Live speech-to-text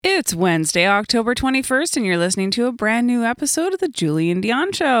It's Wednesday, October 21st, and you're listening to a brand new episode of The Julie and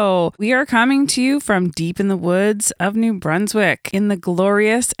Dion Show. We are coming to you from deep in the woods of New Brunswick in the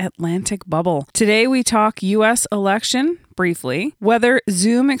glorious Atlantic bubble. Today we talk U.S. election, briefly, whether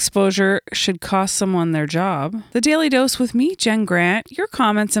Zoom exposure should cost someone their job, the Daily Dose with me, Jen Grant, your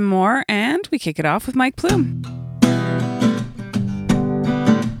comments and more, and we kick it off with Mike Plume.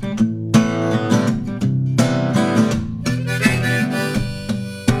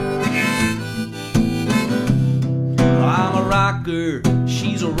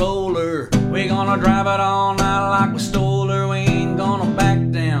 She's a roller. We gonna drive it all night like we stole her. We ain't gonna back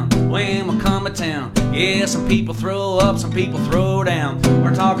down. We ain't coming town. Yeah, some people throw up, some people throw down.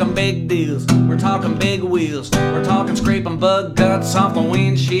 We're talking big deals, we're talking big wheels. We're talking scraping bug guts off the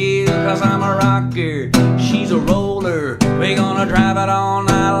windshield. Cause I'm a rocker, she's a roller. We gonna drive it all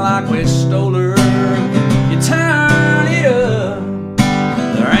night like we stole her. You turn it up.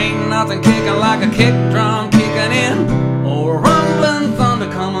 There ain't nothing kicking like a kick drum kicking in. Or rumbling thunder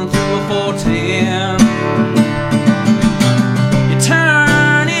coming through a 410. You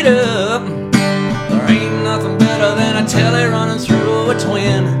turn it up. There ain't nothing better than a telly running through a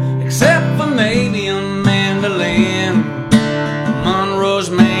twin. Except for maybe a mandolin, Monroe's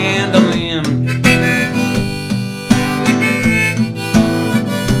mandolin.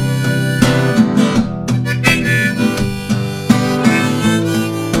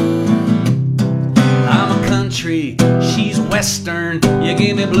 I'm a country, she's western. You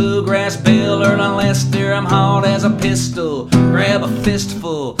give me bluegrass, Bill, or Lester. I'm hard as a pistol, grab a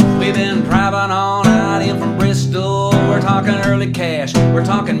fistful. We've been driving all night in from Bristol. We're talking early cash, we're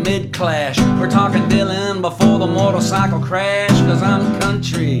talking mid-clash. We're talking Dylan before the motorcycle crash. Cause I'm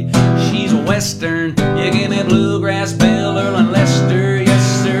country, she's western. You give me bluegrass, Bill, or Lester.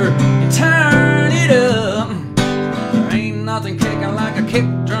 Yes sir, you turn it up. There ain't nothing kicking like a kick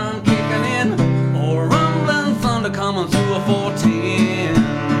drum kicking in. Or rumbling thunder coming through a 410.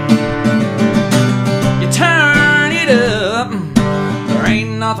 You turn it up. There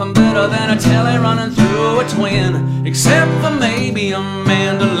ain't nothing better than a telly running through a twin. Except for maybe a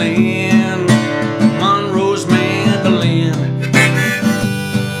mandolin, Monroe's mandolin.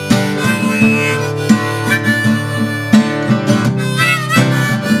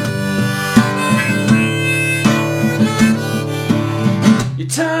 You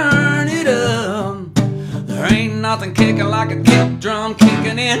turn it up. There ain't nothing kicking like a kick drum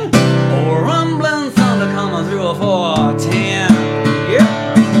kicking in. Or rumbling thunder coming through a 410. Yep.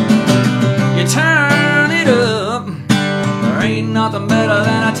 You turn it up. There ain't nothing better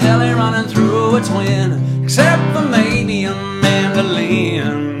than a telly running through a twin. Except for maybe a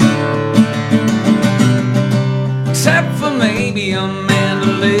mandolin. Except for maybe a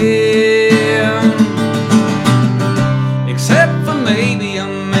mandolin. Except for maybe a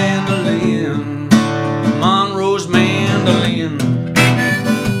mandolin, Monroe's mandolin.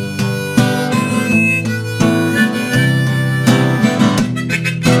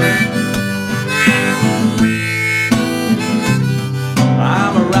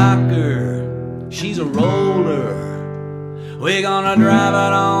 I'm a rocker, she's a roller. We're gonna drive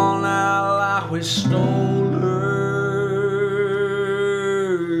it all night like we stole her.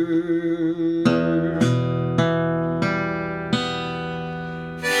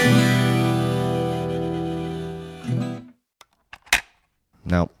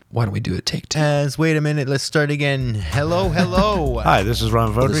 Nope. Why don't we do a take two? Wait a minute, let's start again. Hello. Hi, this is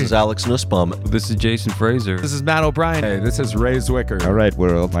Ron Vodry. This is Alex Nussbaum. This is Jason Fraser. This is Matt O'Brien. Hey, this is Ray Zwicker. All right,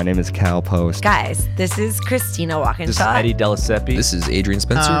 world. My name is Cal Post. Guys, this is Christina Walkinshaw. This is Eddie Deliseppi. This is Adrian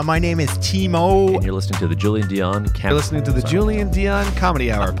Spencer. My name is Timo. And you're listening to the Julie and Dion You're listening to the Julie and Dion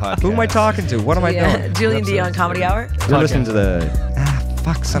Comedy Hour podcast. Who am I talking to? What am I doing? Julie and Dion Comedy Hour. You're listening to the...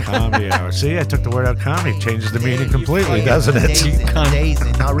 Comedy hour. See, I took the word out comedy. Changes the meaning completely, doesn't it? Days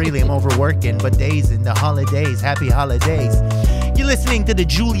and not really, I'm overworking, but days and the holidays. Happy holidays. You're listening to the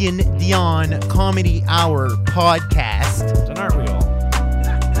Julian Dion Comedy Hour podcast. And aren't we all?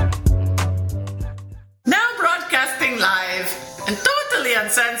 Now broadcasting live and totally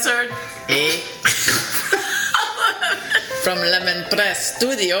uncensored, from Lemon Press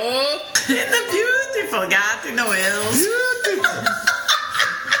Studio in the beautiful Gatineau Hills.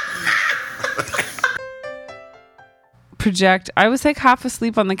 Project. I was like half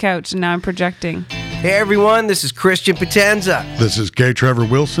asleep on the couch and now I'm projecting. Hey everyone, this is Christian Potenza. This is Gay Trevor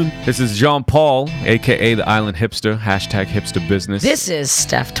Wilson. This is John Paul, a.k.a. the Island Hipster, hashtag hipster business. This is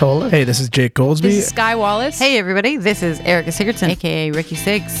Steph Tola. Hey, this is Jake Goldsby. This is Sky Wallace. Hey everybody, this is Erica Sigurdsson, a.k.a. Ricky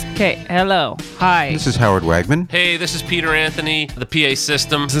Siggs. Okay, hello. Hi. This is Howard Wagman. Hey, this is Peter Anthony, the PA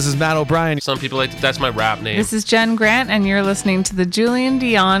System. This is Matt O'Brien. Some people that's my rap name. This is Jen Grant, and you're listening to the Julian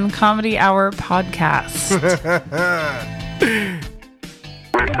Dion Comedy Hour podcast.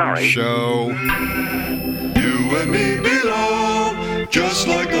 Show. You and me belong, just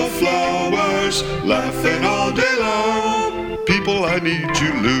like the flowers, laughing all day long. People, I need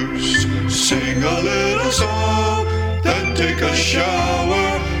you loose. Sing a little song, then take a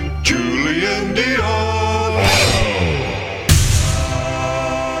shower. Julian Dion.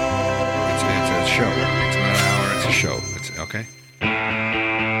 It's a show. It's not an hour. It's a show. It's okay.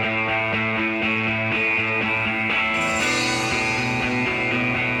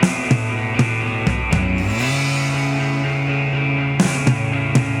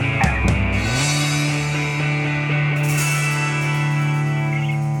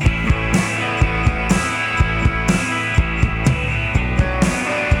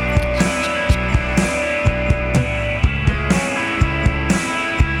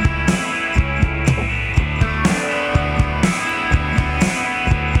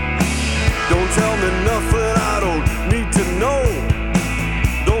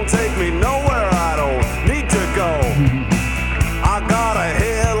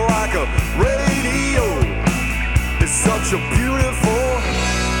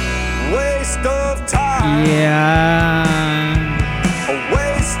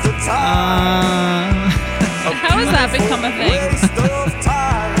 How has that become a thing?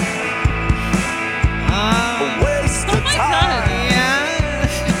 Oh my god. Yeah.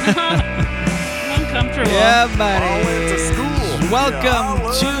 I'm uncomfortable. Yeah, buddy. Welcome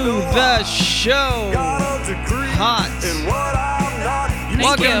to the show. Hot.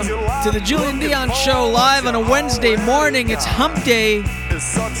 Welcome to the Julian Dion Show live on a Wednesday morning. It's hump day.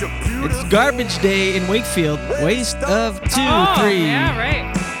 It's garbage day in Wakefield. Waste of 2, 3. Yeah, right.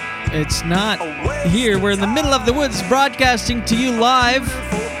 It's not here. We're in the middle of the woods broadcasting to you live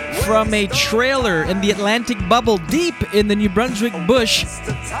from a trailer in the Atlantic bubble deep in the New Brunswick bush.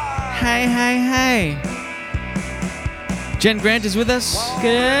 Hi, hi, hi. Jen Grant is with us.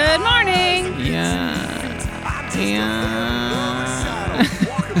 Good morning. Yeah.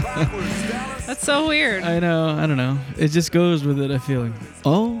 That's so weird. I know. I don't know. It just goes with it, I feel like.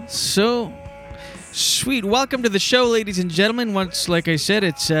 Oh, so sweet. Welcome to the show, ladies and gentlemen. Once, like I said,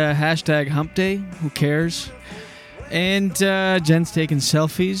 it's hashtag hump day. Who cares? And Jen's taking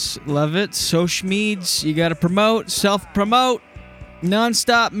selfies. Love it. So schmeeds. You got to promote. Self-promote.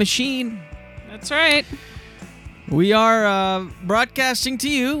 Non-stop machine. That's right. We are broadcasting to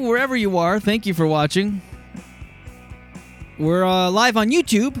you wherever you are. Thank you for watching. We're live on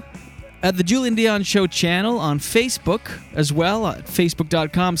YouTube at the Julian Dion Show channel, on Facebook as well, at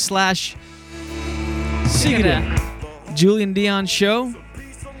facebook.com/Sigida. Julian Dion Show.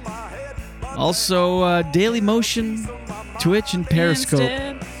 Also, Daily Motion, Twitch, and Periscope.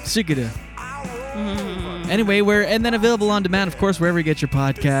 Sigida. Anyway, and then available on demand, of course, wherever you get your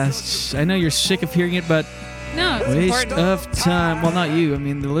podcasts. I know you're sick of hearing it, but no, it's waste important. of time. Well, not you. I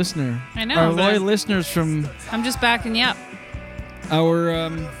mean, the listener. I know. Our loyal listeners from... I'm just backing you up. We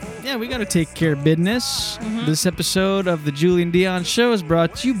got to take care of business. This episode of the Julian Dion Show is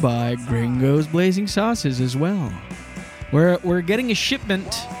brought to you by Gringo's Blazing Sauces as well. We're getting a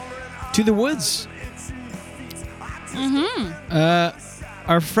shipment to the woods.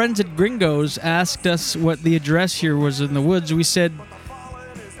 Our friends at Gringo's asked us what the address here was in the woods. We said,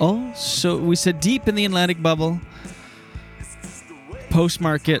 deep in the Atlantic bubble, Post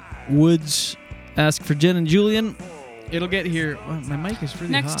Market, woods. Ask for Jen and Julian. It'll get here. Well, my mic is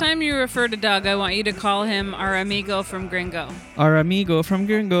really Next hot. time you refer to Doug, I want you to call him our amigo from Gringo. Our amigo from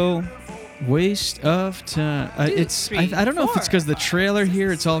Gringo. Waste of time. I don't know if it's because the trailer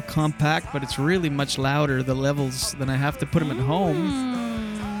here, it's all compact, but it's really much louder, the levels, than I have to put them at home.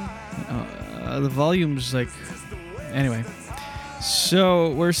 The volume's like... Anyway.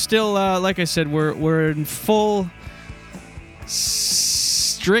 So, we're still, like I said, we're in full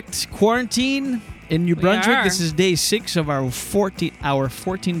strict quarantine in New Brunswick. This is day 6 of our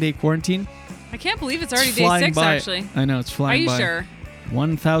 14-day quarantine. I can't believe it's already It's day flying 6, by. actually. I know, it's flying by. Are you sure?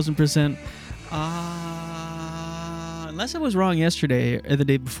 1,000%. Unless I was wrong yesterday or the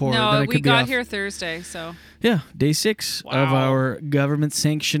day before. then I No, could we be got off. here Thursday, so... Yeah, day 6 of our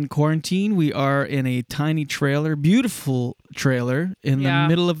government-sanctioned quarantine. We are in a tiny trailer, beautiful trailer in the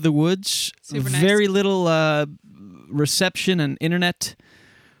middle of the woods. Super nice. Very little reception and internet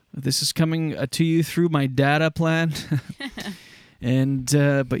This is coming to you through my data plan. And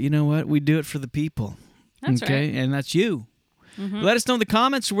but you know what? We do it for the people. That's okay? right. And that's you. Mhm. Let us know in the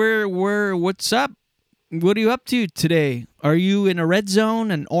comments what's up. What are you up to today? Are you in a red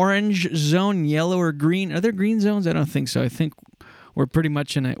zone, an orange zone, yellow or green? Are there green zones? I don't think so. I think we're pretty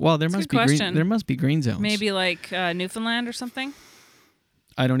much in a well, there That's a must good be green question. there must be green zones. Maybe like Newfoundland or something.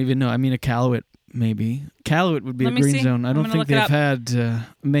 I don't even know. I mean, a Iqaluit, maybe. Iqaluit would be Let a me green see. zone. I I'm don't gonna think look it they've up. had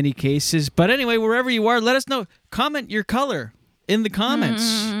many cases. But anyway, wherever you are, let us know. Comment your color in the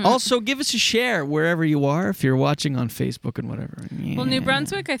comments. Also, give us a share wherever you are if you're watching on Facebook and whatever. Well, New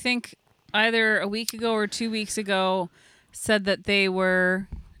Brunswick, I think either a week ago or 2 weeks ago, said that they were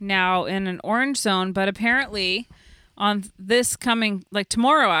now in an orange zone. But apparently on this coming, like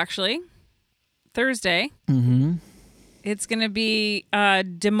tomorrow actually, Thursday, Mm-hmm. it's going to be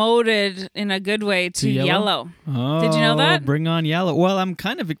demoted in a good way to yellow. Oh, Did you know that? Bring on yellow. Well, I'm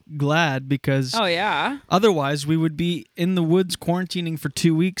kind of glad because Oh, yeah. otherwise we would be in the woods quarantining for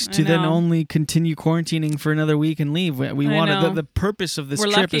 2 weeks I to then know. only continue quarantining for another week and leave. We I wanted know. the purpose of this We're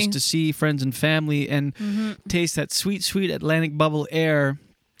trip lucky. is to see friends and family and Mhm. taste that sweet, sweet Atlantic bubble air.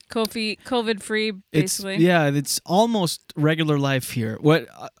 COVID-free, basically. It's almost regular life here. What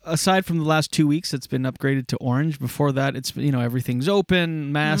aside from the last 2 weeks, it's been upgraded to orange. Before that, it's everything's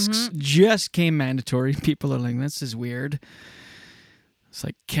open. Masks Mm-hmm. just came mandatory. People are like, "This is weird." It's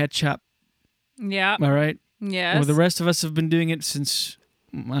like ketchup. Yeah. All right. Yes. Well, the rest of us have been doing it since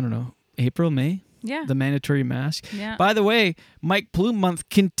I don't know, April, May. Yeah. The mandatory mask. Yeah. By the way, Mike Plume month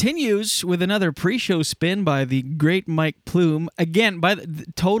continues with another pre-show spin by the great Mike Plume. Again,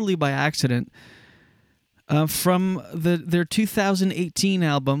 totally by accident. From their 2018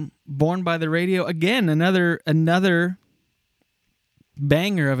 album, Born by the Radio. Again, another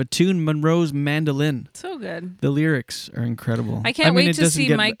banger of a tune, Monroe's Mandolin. So good. The lyrics are incredible. I can't wait it to doesn't see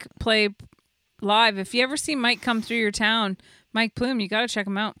get- Mike play live. If you ever see Mike come through your town, Mike Plume, you got to check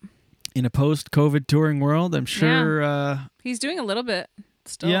him out. In a post-COVID touring world, I'm sure... He's doing a little bit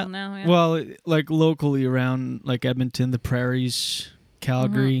still now. Yeah. Well, like locally around like Edmonton, the Prairies,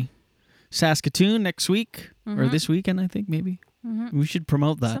 Calgary, Saskatoon next week or Mhm. this weekend, I think maybe. Mhm. We should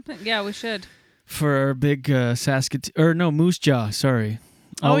promote that Something. Yeah, we should. for our big Moose Jaw. Sorry,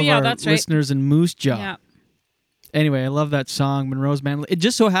 Oh, all of yeah, our that's right. listeners in Moose Jaw. Yeah. Anyway, I love that song, Monroe's Mandolin. It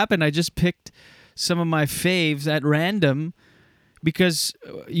just so happened I just picked some of my faves at random. Because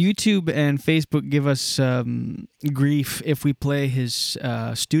YouTube and Facebook give us grief if we play his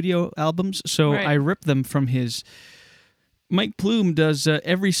studio albums. So Right. I rip them from his... Mike Plume does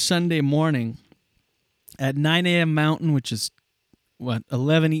every Sunday morning at 9 a.m. Mountain, which is,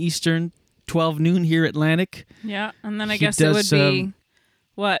 11 Eastern, 12 noon here Atlantic. Yeah, and then I He guess it would does, be,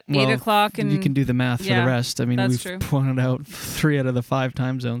 8 o'clock? And you can do the math for yeah, the rest. I mean, that's we've true. pointed out 3 out of the 5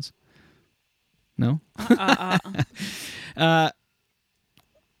 time zones. No?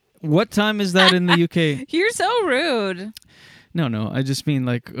 What time is that in the UK? You're so rude. No. I just mean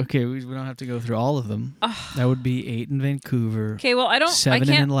like, okay, we don't have to go through all of them. That would be 8 in Vancouver. Okay, well, I 7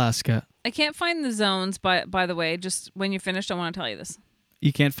 can't, in Alaska. I can't find the zones, by the way. Just when you're finished, I want to tell you this.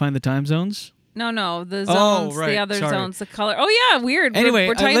 You can't find the time zones? No, the Oh, zones, right, the other sorry. zones, the color. Oh, yeah, weird. Anyway,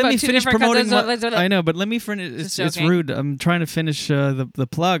 we're talking let about me two finish different promoting. colors. I know, but let me finish. It's joking. rude. I'm trying to finish the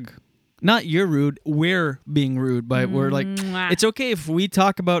plug. Not you're rude. We're being rude, but we're like, Mwah. it's okay if we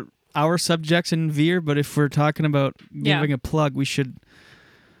talk about our subjects in veer, but if we're talking about Yeah. giving a plug, we should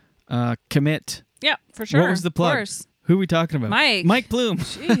commit. Yeah, for sure. What was the Of plug? course. Who are we talking about? Mike Plume.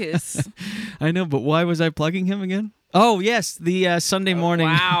 Jeez. I know, but why was I plugging him again? Oh, yes, the Sunday morning.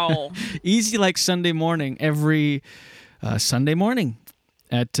 Wow. Easy like Sunday morning, every Sunday morning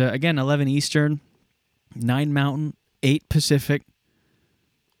at, again, 11 Eastern, 9 Mountain, 8 Pacific,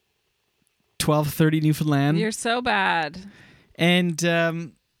 12:30 Newfoundland. You're so bad. And,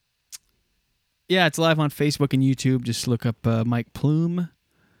 yeah, it's live on Facebook and YouTube. Just look up Mike Plume.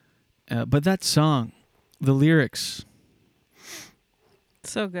 But that song, the lyrics...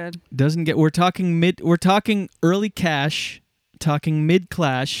 So good. Doesn't get. We're talking early Cash, talking mid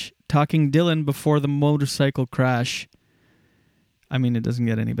Clash, talking Dylan before the motorcycle crash. I mean, it doesn't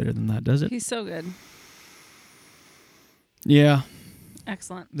get any better than that, does it? He's so good. Yeah.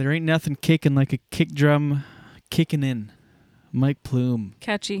 Excellent. There ain't nothing kicking like a kick drum kicking in. Mike Plume.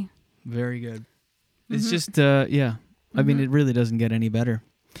 Catchy. Very good. It's Mhm. just, yeah. I mean, it really doesn't get any better.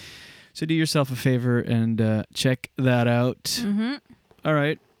 So do yourself a favor and check that out. Mm-hmm. All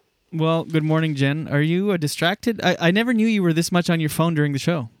right. Well, good morning, Jen. Are you distracted? I never knew you were this much on your phone during the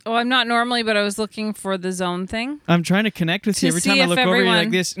show. Oh, I'm not normally, but I was looking for the zone thing. I'm trying to connect with To you. Every see time I if look over, you're like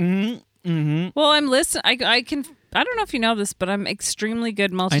everyone- this. Mm-hmm. Well, I'm listening. I can I don't know if you know this, but I'm extremely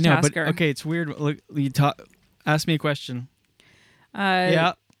good multitasker. I know, but okay, it's weird. Look, ask me a question.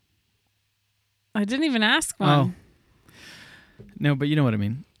 Yeah. I didn't even ask one. Oh. No, but you know what I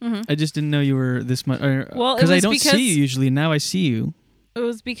mean. Mm-hmm. I just didn't know you were this much. Well, because I don't see you usually. Now I see you. It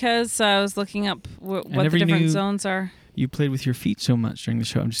was because I was looking up what the never different knew zones are. You played with your feet so much during the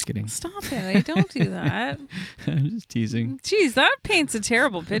show. I'm just kidding. Stop it. I don't do that. I'm just teasing. Jeez, that paints a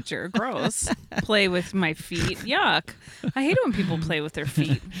terrible picture. Gross. Play with my feet. Yuck. I hate it when people play with their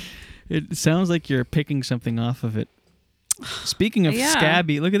feet. It sounds like you're picking something off of it. Speaking of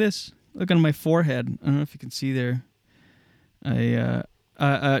scabby, look at this. Look on my forehead. I don't know if you can see there.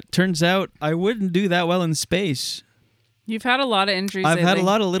 Turns out I wouldn't do that well in space. You've had a lot of injuries I've lately. had a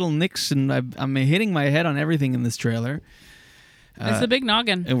lot of little nicks, and I'm hitting my head on everything in this trailer. It's a big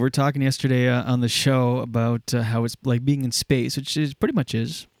noggin. And we're talking yesterday on the show about how it's like being in space, which is pretty much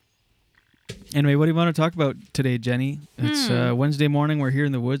is. Anyway, what do you want to talk about today, Jenny? It's Wednesday morning. We're here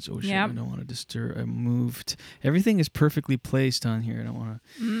in the woods. Oh, shit, I don't want to disturb. I moved. Everything is perfectly placed on here. I don't want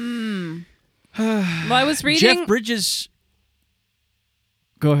to... Well, I was reading... Jeff Bridges...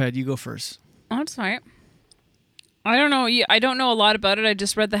 Go ahead. You go first. Oh, that's all right. I don't know. I don't know a lot about it. I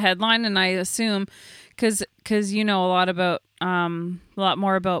just read the headline, and I assume... Because you know a lot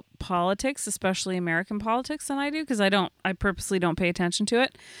more about politics, especially American politics, than I do, because I purposely don't pay attention to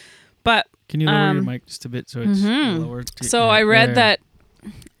it. But can you lower your mic just a bit so it's lower? So I read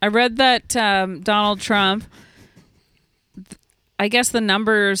that Donald Trump. I guess the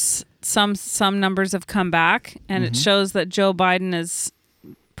numbers, some numbers have come back, and it shows that Joe Biden is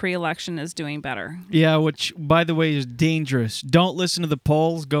pre-election is doing better. Yeah, which by the way is dangerous. Don't listen to the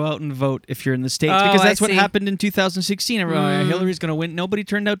polls. Go out and vote if you're in the States, because that's what happened in 2016. Everyone, Hillary's going to win. Nobody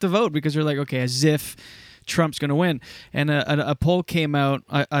turned out to vote because they're like, okay, as if Trump's going to win. And a poll came out.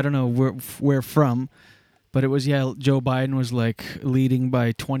 I don't know where from, but it was Joe Biden was like leading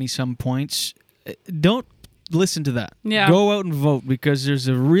by 20 some points. Don't listen to that. Yeah. Go out and vote, because there's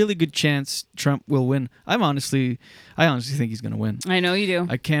a really good chance Trump will win. I honestly think he's going to win. I know you do.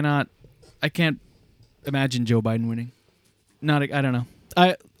 I can't imagine Joe Biden winning. I don't know.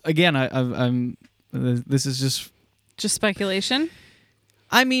 I'm this is just speculation.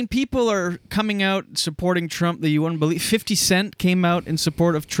 I mean, people are coming out supporting Trump that you wouldn't believe. 50 Cent came out in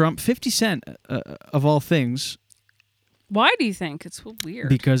support of Trump. 50 Cent, of all things. Why do you think? It's weird.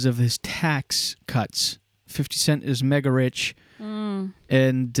 Because of his tax cuts. 50 Cent is mega rich,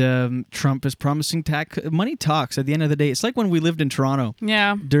 and Trump is promising money talks. At the end of the day, it's like when we lived in Toronto.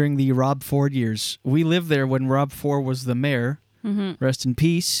 Yeah. During the Rob Ford years, we lived there when Rob Ford was the mayor. Rest in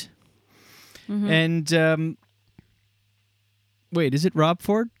peace. And wait, is it Rob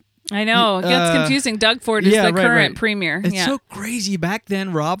Ford? I know it gets confusing. Doug Ford is the current premier. It's so crazy. Back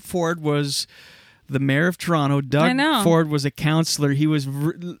then, Rob Ford was the mayor of Toronto. Doug Ford was a councillor. He was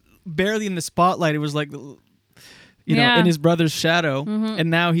barely in the spotlight. It was like, you know, in his brother's shadow. And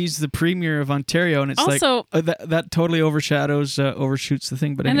now he's the premier of Ontario, and it's also, like that totally overshoots the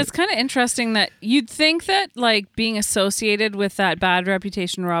thing. But and anyway. it's kind of interesting that you'd think that like being associated with that bad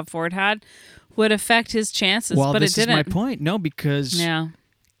reputation Rob Ford had would affect his chances, but it didn't. This is my point. No, because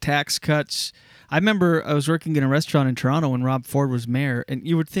tax cuts. I remember I was working in a restaurant in Toronto when Rob Ford was mayor, and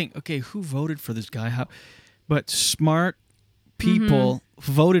you would think, okay, who voted for this guy? But smart people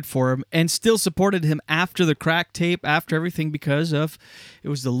voted for him and still supported him after the crack tape, after everything, because of it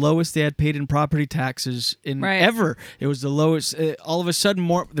was the lowest they had paid in property taxes in ever. It was the lowest. All of a sudden,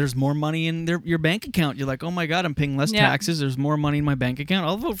 there's more money in your bank account. You're like, oh my God, I'm paying less taxes. There's more money in my bank account.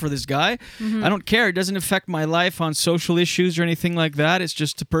 I'll vote for this guy. I don't care. It doesn't affect my life on social issues or anything like that. It's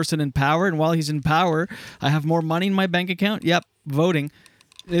just a person in power, and while he's in power, I have more money in my bank account. Yep, voting.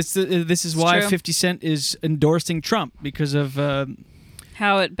 This is why true. 50 Cent is endorsing Trump, because of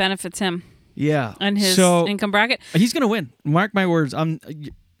how it benefits him. Yeah. And his income bracket. He's going to win. Mark my words. I'm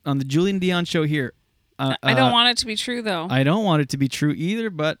on the Julian Dion show here. I don't want it to be true, though. I don't want it to be true either,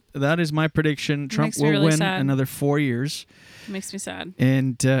 but that is my prediction. Trump will win another 4 years. It makes me sad.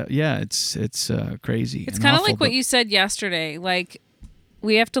 And it's crazy. It's kind of like what you said yesterday. Like,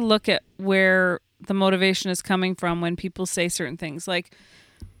 we have to look at where the motivation is coming from when people say certain things. Like,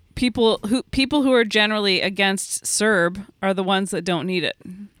 people who are generally against CERB are the ones that don't need it.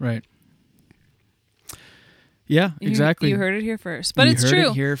 Right. Yeah, exactly. You heard it here first. But it's true. You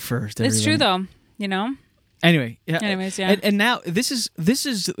heard it here first, everybody. It's true, though. You know? Anyway. Yeah. Anyways, yeah. And now, this is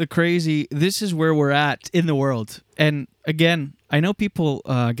the crazy... This is where we're at in the world. And again, I know people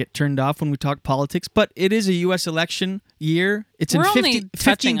get turned off when we talk politics, but it is a U.S. election year. We're in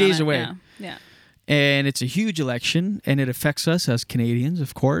 15 days away. Yeah. And it's a huge election, and it affects us as Canadians,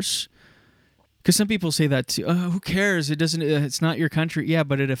 of course. Because some people say that too. Who cares? It doesn't. It's not your country. Yeah,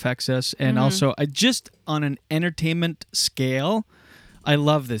 but it affects us. And also, just on an entertainment scale, I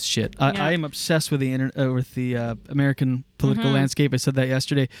love this shit. I am obsessed with the American political landscape. I said that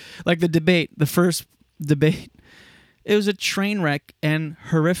yesterday. Like the first debate, it was a train wreck and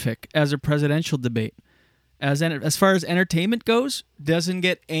horrific as a presidential debate. As far as entertainment goes, doesn't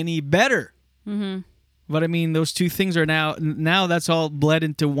get any better. But I mean, those two things are now that's all bled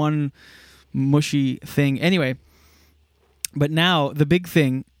into one mushy thing. Anyway, but now the big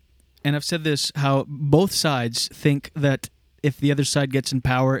thing, and I've said this, how both sides think that if the other side gets in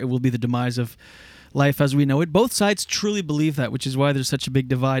power, it will be the demise of life as we know it. Both sides truly believe that, which is why there's such a big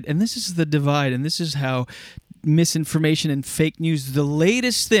divide. And this is the divide, and this is how misinformation and fake news, the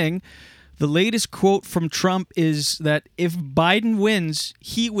latest quote from Trump is that if Biden wins,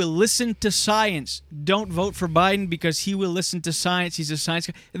 he will listen to science. Don't vote for Biden because he will listen to science. He's a science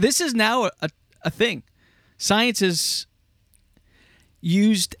guy. This is now a thing. Science is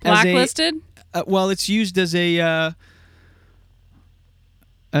used blacklisted? It's used as a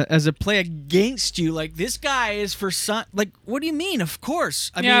play against you. Like, this guy is for science. Like, what do you mean? Of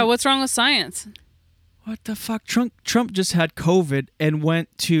course. I mean, what's wrong with science? What the fuck? Trump just had COVID and went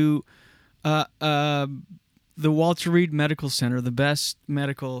to the Walter Reed Medical Center, the best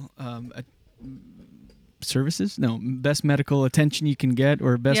medical services? No, best medical attention you can get,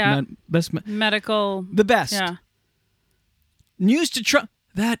 or best medical. The best. Yeah. News to Trump.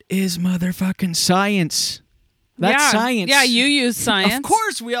 That is motherfucking science. That's science. Yeah, you use science. Of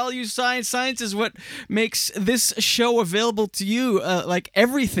course, we all use science. Science is what makes this show available to you. Like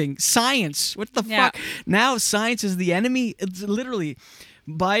everything, science. What the fuck? Now science is the enemy. It's literally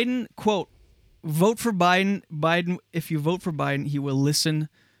Biden, quote, vote for Biden. Biden, if you vote for Biden, he will listen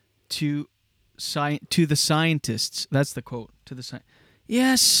to the scientists. That's the quote, to the science.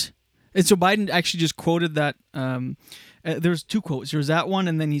 Yes. And so Biden actually just quoted that. There's two quotes. There was that one,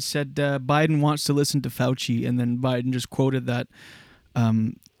 and then he said Biden wants to listen to Fauci, and then Biden just quoted that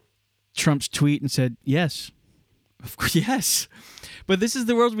Trump's tweet and said, yes. Of course, yes. But this is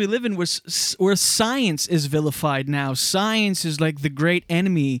the world we live in where science is vilified now. Science is like the great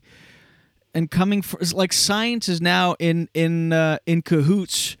enemy, and coming for like science is now in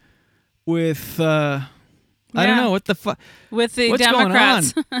cahoots with I don't know what the fuck with the what's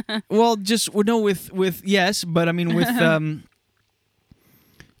Democrats. Going on? Well, with yes, but I mean with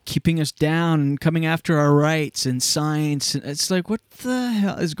keeping us down and coming after our rights and science. It's like, what the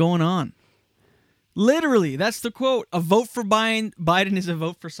hell is going on? Literally, that's the quote. A vote for Biden is a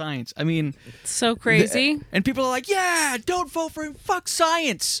vote for science. I mean, so crazy. And people are like, yeah, don't vote for him. Fuck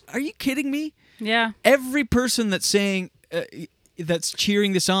science. Are you kidding me? Yeah. Every person that's saying, that's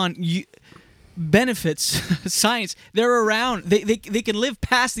cheering this on, benefits science. They're around. They can live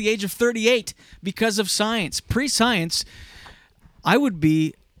past the age of 38 because of science. Pre-science, I would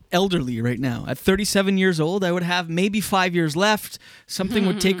be elderly right now. At 37 years old, I would have maybe 5 years left. Something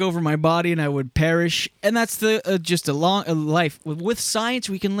would take over my body and I would perish. And that's just a long life. With science,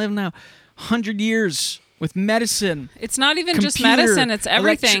 we can live now 100 years. With medicine. It's not even just medicine, it's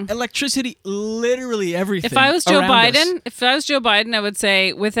everything. Electricity, literally everything. If I was Joe Biden, I would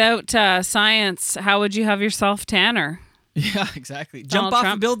say, without science, how would you have yourself tanner? Yeah, exactly. Jump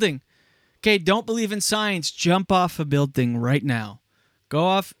off a building. Okay, don't believe in science. Jump off a building right now. Go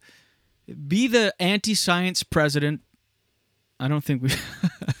off. Be the anti-science president. I don't think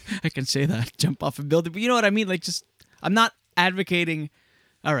I can say that. Jump off a building. But you know what I mean? Like, just, I'm not advocating.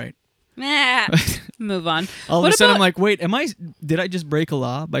 All right. Move on. All of a sudden, I'm like, wait, did I just break a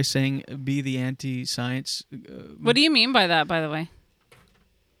law by saying be the anti-science? What do you mean by that, by the way?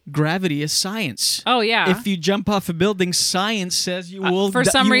 Gravity is science. Oh, yeah. If you jump off a building, science says you will. For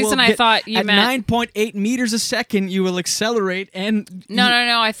some reason, I thought you meant 9.8 meters a second, you will accelerate. And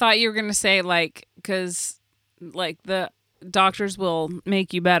no. I thought you were going to say, like, because, like, the doctors will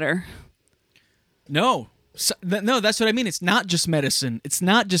make you better. No. No, that's what I mean. It's not just medicine. It's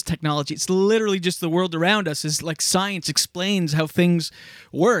not just technology. It's literally just the world around us. Is like science explains how things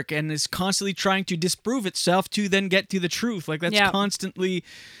work and is constantly trying to disprove itself to then get to the truth. Like that's constantly.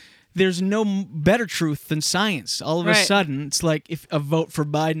 There's no better truth than science. All of a sudden, it's like if a vote for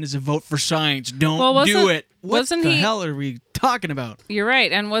Biden is a vote for science. Don't do it. What the hell are we talking about? You're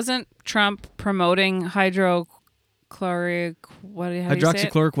right. And wasn't Trump promoting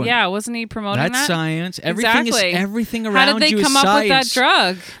hydroxychloroquine. Yeah, wasn't he promoting that? That's science. Everything is everything around you. How did they come up with that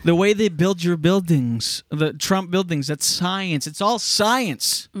drug? The way they build your buildings, the Trump buildings, that's science. It's all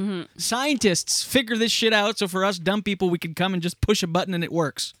science. Mm-hmm. Scientists figure this shit out, so for us dumb people, we can come and just push a button and it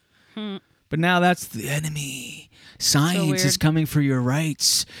works. But now that's the enemy. Science is coming for your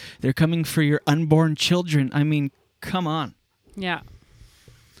rights. They're coming for your unborn children. I mean, come on. Yeah.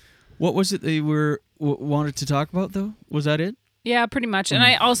 What was it they wanted to talk about, though? Was that it? Yeah, pretty much. And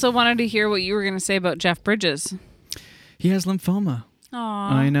I also wanted to hear what you were going to say about Jeff Bridges. He has lymphoma. Aww.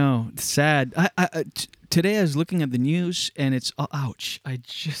 I know. It's sad. Today I was looking at the news, and it's... Oh, ouch. I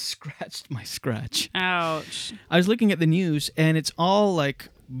just scratched my scratch. Ouch. I was looking at the news, and it's all like,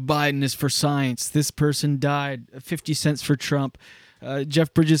 Biden is for science. This person died. 50 cents for Trump.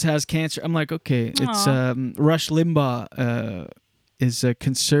 Jeff Bridges has cancer. I'm like, okay. It's Rush Limbaugh is a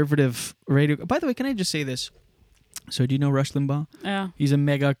conservative radio... By the way, can I just say this? So do you know Rush Limbaugh? Yeah. He's a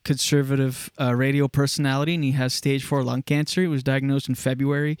mega conservative radio personality, and he has stage 4 lung cancer. He was diagnosed in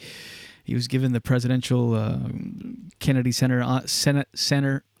February. He was given the presidential Kennedy Center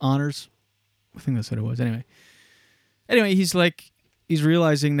honors. I think that's what it was. Anyway, he's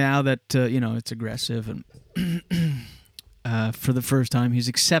realizing now that it's aggressive, and for the first time, he's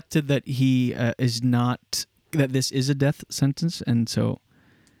accepted that he is not, that this is a death sentence, and so.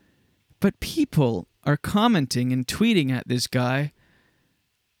 But people are commenting and tweeting at this guy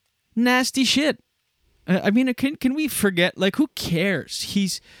nasty shit. I mean, can we forget? Like, who cares?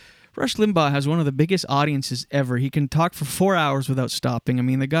 Rush Limbaugh has one of the biggest audiences ever. He can talk for 4 hours without stopping. I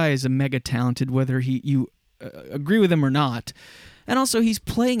mean, the guy is a mega talented, whether you agree with him or not. And also, he's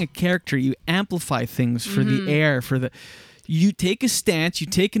playing a character. You amplify things for the air, you take a stance, you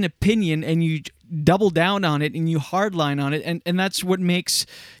take an opinion, and you double down on it, and you hardline on it, and that's what makes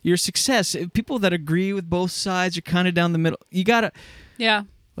your success. People that agree with both sides are kind of down the middle. You gotta... Yeah.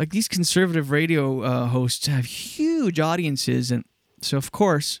 Like, these conservative radio hosts have huge audiences, and so, of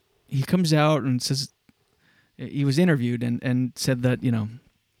course, he comes out and says... He was interviewed and said that,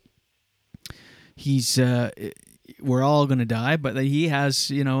 he's... we're all going to die, but that he has,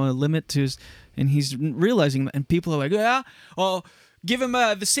 a limit to his... And he's realizing that, and people are like, yeah, oh, give him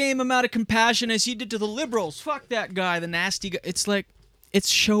the same amount of compassion as he did to the liberals. Fuck that guy, the nasty guy. It's like, it's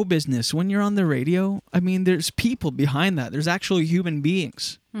show business. When you're on the radio, I mean, there's people behind that. There's actually human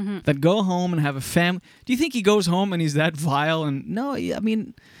beings that go home and have a family. Do you think he goes home and he's that vile? And no, I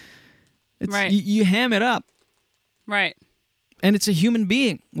mean, it's, right. You ham it up. Right. And it's a human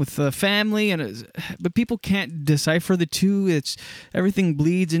being with a family, but people can't decipher the two. It's everything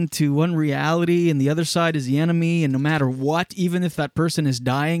bleeds into one reality, and the other side is the enemy. And no matter what, even if that person is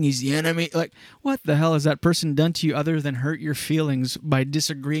dying, he's the enemy. Like, what the hell has that person done to you other than hurt your feelings by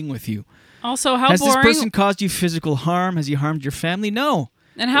disagreeing with you? Also, how has boring... this person caused you physical harm? Has he harmed your family? No.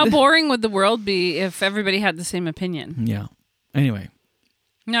 And how boring would the world be if everybody had the same opinion? Yeah. Anyway.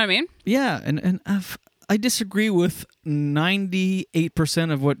 You know what I mean? Yeah, and I disagree with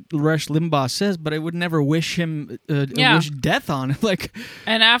 98% of what Rush Limbaugh says, but I would never wish him wish death on him. Like,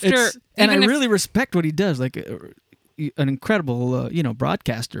 and after, and I really respect what he does. Like, an incredible,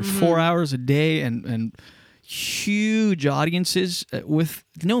 broadcaster. 4 hours a day and huge audiences with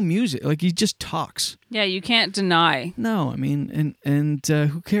no music. Like, he just talks. Yeah, you can't deny. No, I mean, and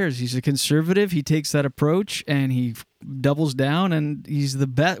who cares? He's a conservative. He takes that approach and he doubles down, and he's the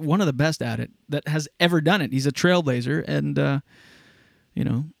best, one of the best at it that has ever done it. He's a trailblazer, and there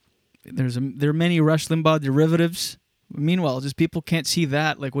are many Rush Limbaugh derivatives. Meanwhile, just people can't see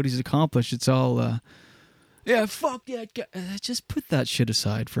that, like what he's accomplished. It's all, fuck that guy. Just put that shit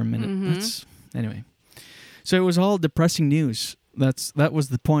aside for a minute. Anyway. So it was all depressing news. That was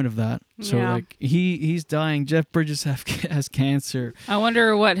the point of that. So like he's dying. Jeff Bridges has cancer. I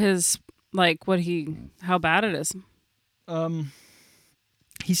wonder what his how bad it is.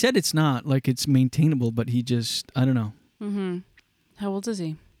 He said it's not like it's maintainable, but he just I don't know. Mm-hmm. How old is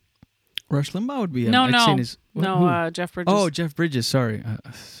he? Rush Limbaugh would be. Jeff Bridges. Oh, Jeff Bridges. Sorry.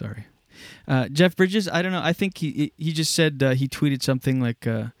 Jeff Bridges. I don't know. I think he just said he tweeted something like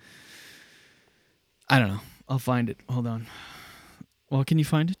I don't know. I'll find it. Hold on. Well, can you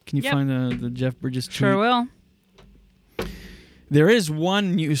find it? Can you find the Jeff Bridges tweet? Sure will. There is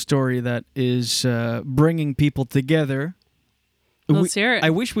one news story that is bringing people together. Let's hear it. I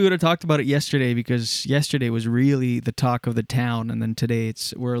wish we would have talked about it yesterday, because yesterday was really the talk of the town, and then today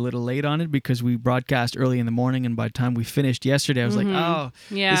we're a little late on it because we broadcast early in the morning, and by the time we finished yesterday, I was like, oh,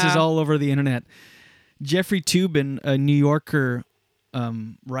 this is all over the internet. Jeffrey Toobin, a New Yorker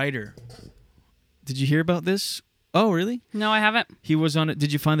writer. Did you hear about this? Oh, really? No, I haven't. He was on it.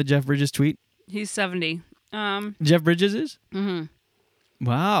 Did you find the Jeff Bridges tweet? He's 70. Jeff Bridges is? Mm-hmm.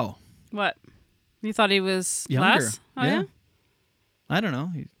 Wow. What? You thought he was younger? less? Oh, yeah? I don't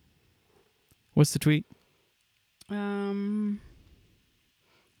know. What's the tweet? As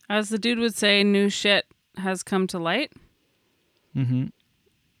the dude would say, new shit has come to light. Mm-hmm.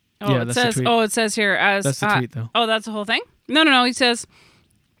 Oh, Yeah, it that's the says. tweet. Oh, it says here as. That's the tweet, though. Oh, that's the whole thing. No. He says,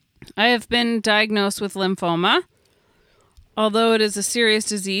 I have been diagnosed with lymphoma. Although it is a serious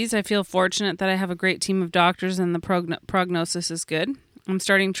disease, I feel fortunate that I have a great team of doctors and the prognosis is good. I'm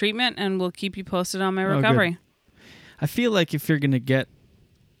starting treatment and will keep you posted on my recovery. Good. I feel like if you're going to get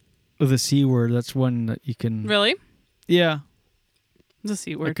the C word, that's one that you can... Really? Yeah. The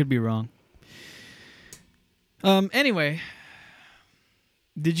C word. I could be wrong. Anyway,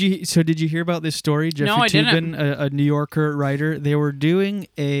 did you hear about this story? Jeffrey No, I Toobin, didn't. a New Yorker writer, they were doing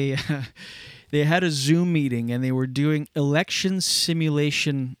a... They had a Zoom meeting and they were doing election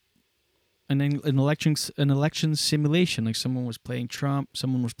simulation, an election simulation. Like someone was playing Trump,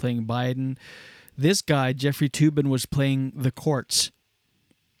 someone was playing Biden. This guy, Jeffrey Toobin, was playing the courts.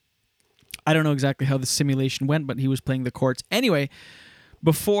 I don't know exactly how the simulation went, but he was playing the courts. Anyway,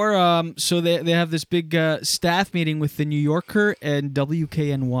 before, so they have this big staff meeting with the New Yorker and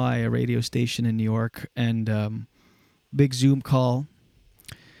WKNY, a radio station in New York, and big Zoom call.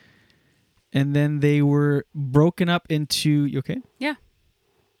 And then they were broken up into... You okay? Yeah.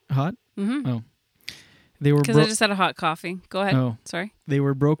 Hot? Mm-hmm. Oh. They were because I just had a hot coffee. Go ahead. Oh. Sorry. They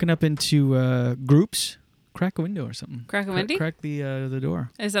were broken up into groups. Crack a window or something. Crack a window? Crack the door.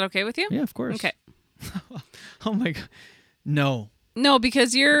 Is that okay with you? Yeah, of course. Okay. Oh my God. No. No,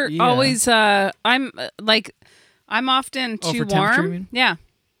 because you're always... I'm often too for temperature, you warm. mean? Yeah.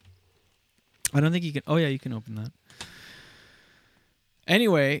 I don't think you can... Oh, yeah, you can open that.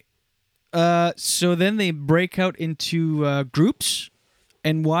 Anyway... so then they break out into groups,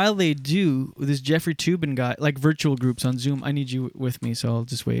 and while they do, this Jeffrey Toobin guy, like virtual groups on Zoom, I need you with me, so I'll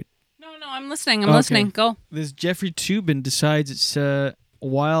just wait. No, I'm listening. I'm listening. Go. This Jeffrey Toobin decides it's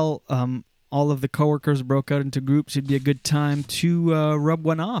while all of the coworkers broke out into groups, it'd be a good time to rub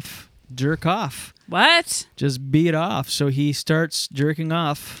one off, jerk off. What? Just beat it off. So he starts jerking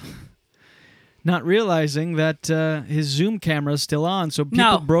off. Not realizing that his Zoom camera is still on. So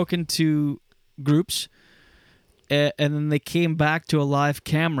people broke into groups, and then they came back to a live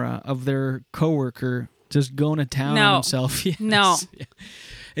camera of their coworker just going to town on himself. Yes. No. Yeah.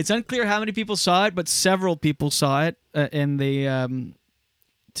 It's unclear how many people saw it, but several people saw it, and they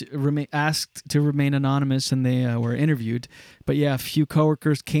asked to remain anonymous, and they were interviewed. But yeah, a few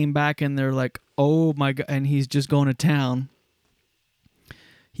coworkers came back, and they're like, oh my God, and he's just going to town.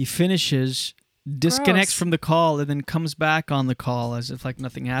 He finishes... disconnects from the call and then comes back on the call as if like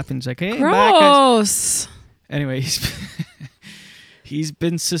nothing happens. Like, hey, gross. Back. Anyway, he's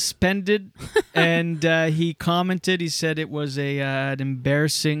been suspended, and he commented. He said it was an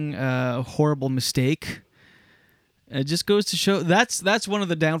embarrassing, horrible mistake. It just goes to show that's one of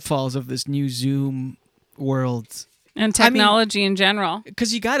the downfalls of this new Zoom world and technology in general.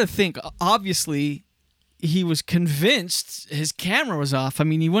 Because you got to think, obviously. He was convinced his camera was off. I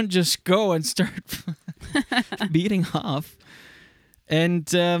mean, he wouldn't just go and start beating off, and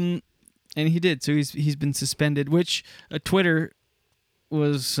he did. So he's been suspended. Which Twitter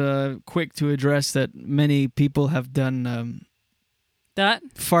was quick to address that many people have done that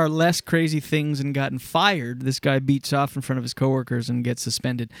far less crazy things and gotten fired. This guy beats off in front of his coworkers and gets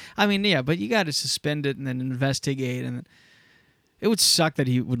suspended. I mean, yeah, but you got to suspend it and then investigate, and it would suck that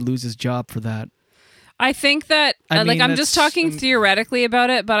he would lose his job for that. I think that, I'm just talking theoretically about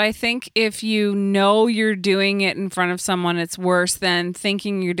it, but I think if you know you're doing it in front of someone, it's worse than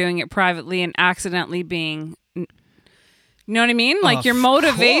thinking you're doing it privately and accidentally being, you know what I mean? Like your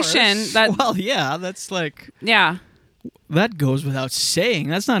motivation. Well, yeah, that's like... Yeah. That goes without saying.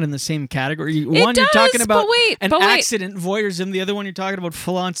 That's not in the same category. One, you're talking about accident, voyeurism. The other one, you're talking about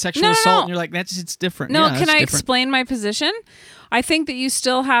full-on sexual assault, and you're like, it's different. No, yeah, can I explain my position? I think that you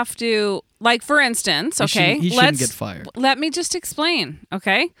still have to, like, for instance, okay? He shouldn't get fired. Let me just explain,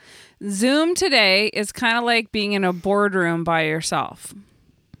 okay? Zoom today is kind of like being in a boardroom by yourself.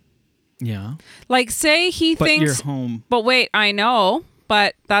 Yeah. Like, say he thinks... But you're home. But wait, I know,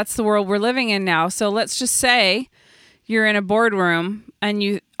 but that's the world we're living in now. So let's just say you're in a boardroom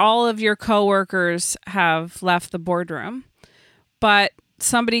and all of your coworkers have left the boardroom, but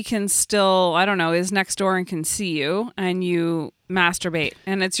somebody can still, I don't know, is next door and can see you, and you masturbate,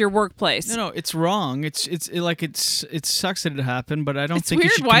 and it's your workplace. No, it's wrong. It sucks that it happened, but I don't think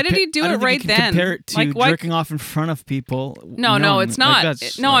weird. You should Why did he do it right then? Compare it to jerking off in front of people. No, it's not.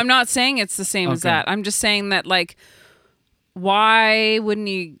 I'm not saying it's the same as that. I'm just saying that, like, why wouldn't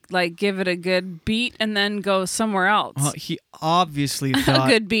he like give it a good beat and then go somewhere else? Well, he obviously thought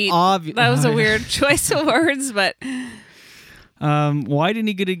a good beat. That was a weird choice of words, but. Why didn't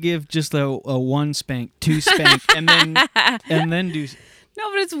he get to give just a one spank, two spank, and then do? No,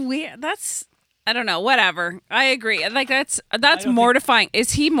 but it's weird. I don't know. Whatever. I agree. Like that's mortifying.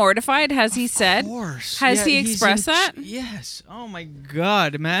 Is he mortified? Has he said? Of course. Has he expressed that? Yes. Oh my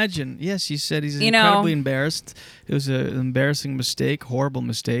God. Imagine. Yes, he said he's incredibly embarrassed. It was an embarrassing mistake, horrible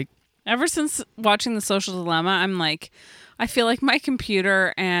mistake. Ever since watching The Social Dilemma, I'm like, I feel like my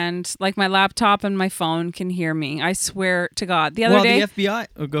computer and like my laptop and my phone can hear me. I swear to God. The other day, the FBI.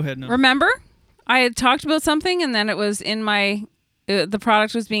 Oh, go ahead. No. Remember, I had talked about something and then it was in my. The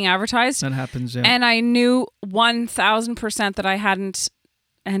product was being advertised. That happens, yeah. And I knew 1,000% that I hadn't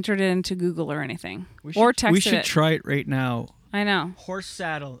entered it into Google or anything. Or texted it. We should try it right now. I know. Horse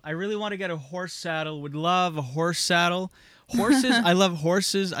saddle. I really want to get a horse saddle. Would love a horse saddle. Horses. I love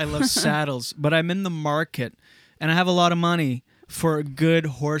horses. I love saddles. But I'm in the market, and I have a lot of money for a good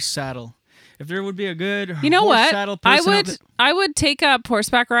horse saddle. If there would be a good horse saddle person I would take up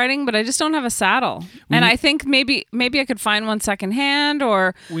horseback riding, but I just don't have a saddle. I think maybe I could find one secondhand,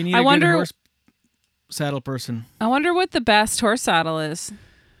 or we need a good horse saddle person. I wonder what the best horse saddle is.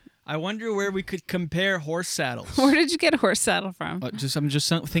 I wonder where we could compare horse saddles. Where did you get a horse saddle from? I'm just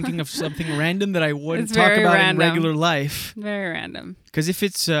thinking of something random that I wouldn't talk about in regular life. Very random. Because if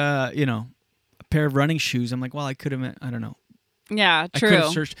it's a pair of running shoes, I'm like, well, I could have. I don't know. Yeah, true. I could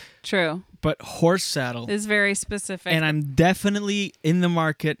have searched. True. But horse saddle is very specific. And I'm definitely in the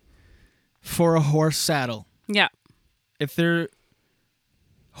market for a horse saddle. Yeah. If they're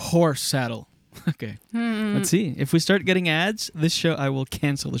horse saddle. Okay. Let's see. If we start getting ads, this show, I will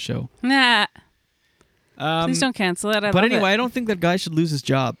cancel the show. Nah. Please don't cancel it. But anyway, I don't think that guy should lose his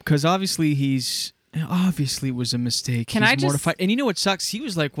job because obviously it was a mistake. He's mortified. And you know what sucks? He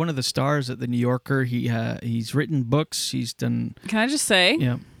was like one of the stars at the New Yorker. He's written books. He's done. Can I just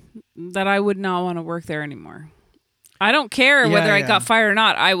say that I would not want to work there anymore? I don't care whether I got fired or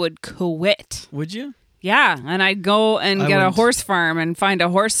not. I would quit. Would you? Yeah, and I'd go and get a horse farm and find a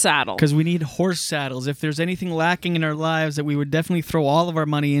horse saddle. Because we need horse saddles. If there's anything lacking in our lives that we would definitely throw all of our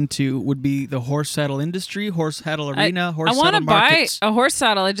money into, would be the horse saddle industry, horse saddle arena, horse saddle markets. I want to buy a horse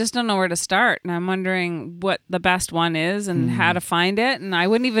saddle. I just don't know where to start. And I'm wondering what the best one is and how to find it. And I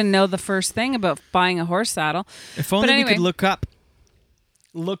wouldn't even know the first thing about buying a horse saddle. If only we could look up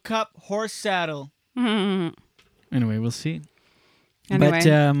horse saddle. Anyway, we'll see. Anyway,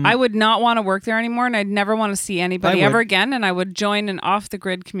 but, I would not want to work there anymore, and I'd never want to see anybody ever again, and I would join an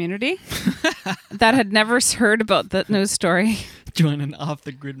off-the-grid community that had never heard about the news story. Join an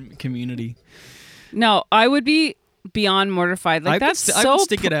off-the-grid community. No, I would be beyond mortified. Like I would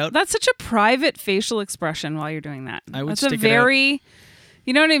stick it out. That's such a private facial expression while you're doing that. I would that's stick a very... It out.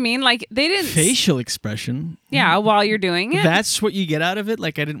 You know what I mean? Like they didn't facial expression. Yeah, while you're doing it. That's what you get out of it.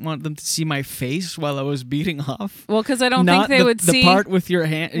 Like I didn't want them to see my face while I was beating off. Well, because I don't think they would see the part with your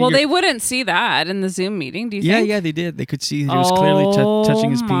hand. Well, they wouldn't see that in the Zoom meeting. Do you think? Yeah, they did. They could see he was clearly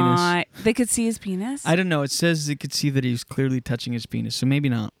touching his penis. They could see his penis? I don't know. It says they could see that he was clearly touching his penis, so maybe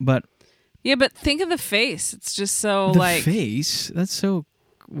not. But yeah, but think of the face. It's just so the face. That's so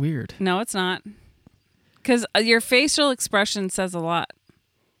weird. No, it's not. Because your facial expression says a lot.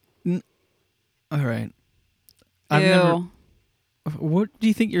 All right. What do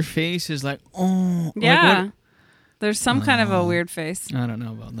you think your face is like? Oh, yeah. Like there's some kind of a weird face. I don't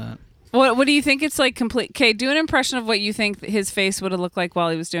know about that. What do you think it's like? Complete. Okay, do an impression of what you think his face would have looked like while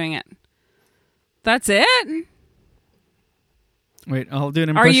he was doing it. That's it. Wait, I'll do an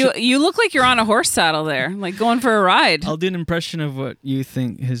impression. You look like you're on a horse saddle there, like going for a ride. I'll do an impression of what you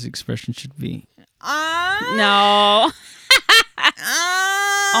think his expression should be. No.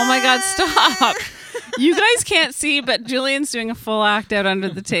 Oh my God, stop. You guys can't see, but Julian's doing a full act out under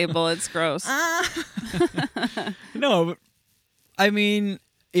the table. It's gross. No, but, I mean,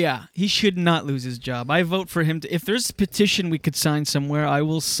 yeah, he should not lose his job. I vote for him to. If there's a petition we could sign somewhere, I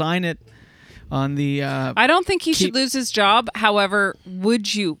will sign it on the... I don't think he should lose his job. However,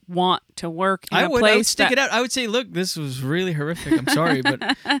 would you want to work in a place I would stick it out. I would say, look, this was really horrific. I'm sorry,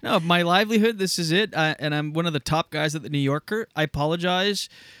 but no, my livelihood, this is it. And I'm one of the top guys at the New Yorker. I apologize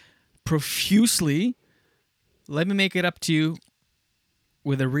profusely. Let me make it up to you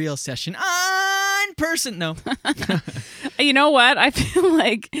with a real session in person. No. You know what? I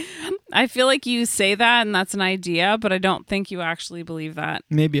feel like you say that and that's an idea, but I don't think you actually believe that.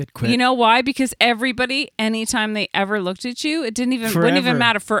 Maybe I'd quit. You know why? Because everybody, anytime they ever looked at you, it wouldn't even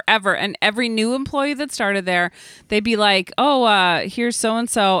matter forever. And every new employee that started there, they'd be like, "Oh, here's so and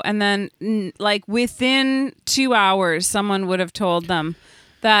so," and then like within 2 hours, someone would have told them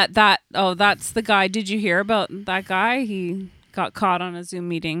that that's the guy. Did you hear about that guy? He got caught on a Zoom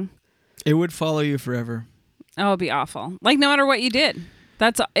meeting. It would follow you forever. Oh, it'd be awful. Like no matter what you did.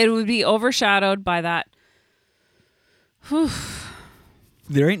 It would be overshadowed by that. Whew.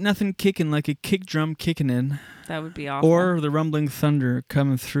 There ain't nothing kicking like a kick drum kicking in. That would be awful. Or the rumbling thunder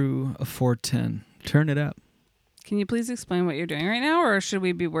coming through a 410. Turn it up. Can you please explain what you're doing right now, or should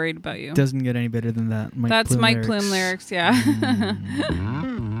we be worried about you? Doesn't get any better than that. That's Mike Plume lyrics, yeah.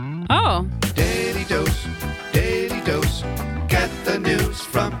 Oh. Daily dose, get the news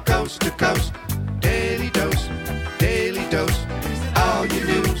from coast to coast. Daily dose, all your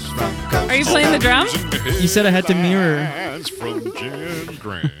news from coast. Are you playing the drum? You said I had to mirror.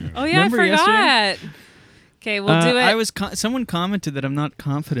 Oh yeah, Remember I forgot. yesterday? Okay, we'll do it. Someone commented that I'm not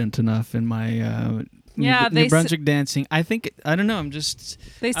confident enough in my New Brunswick dancing. I don't know. I'm just.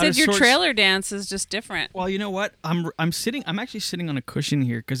 They said your trailer dance is just different. Well, you know what? I'm actually sitting on a cushion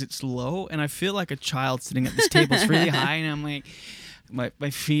here because it's low, and I feel like a child sitting at this table. It's really high, and I'm like, my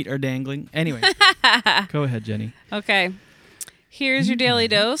feet are dangling. Anyway, go ahead, Jenny. Okay, here's your daily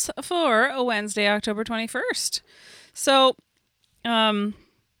dose for a Wednesday, October 21st. So,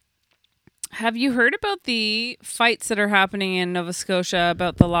 have you heard about the fights that are happening in Nova Scotia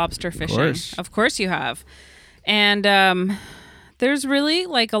about the lobster fishing? Of course you have. And there's really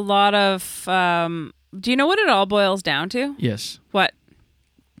like a lot of... do you know what it all boils down to? Yes. What?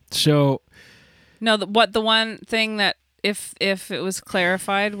 So... No, the one thing that if it was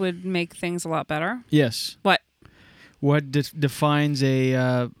clarified would make things a lot better? Yes. What? What defines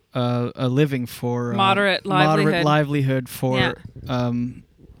a living for... Moderate livelihood. Moderate livelihood for...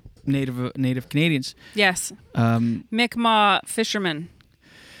 Native Canadians. Yes. Mi'kmaq fishermen.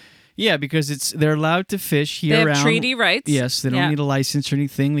 Yeah, because they're allowed to fish year round. They have treaty rights. Yes, they don't need a license or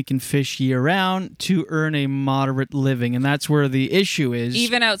anything. They can fish year round to earn a moderate living, and that's where the issue is.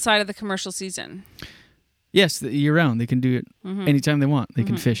 Even outside of the commercial season. Yes, year round. They can do it anytime they want. They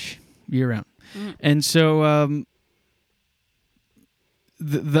can fish year round. And so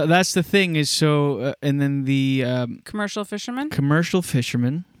that's the thing is and then the... commercial fishermen? Commercial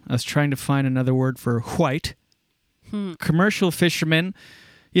fishermen. I was trying to find another word for white. Commercial fishermen,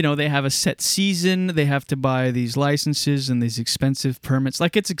 they have a set season. They have to buy these licenses and these expensive permits.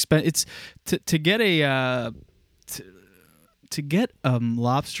 Like it's to get a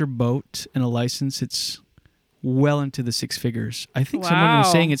lobster boat and a license. It's well into the six figures. I think someone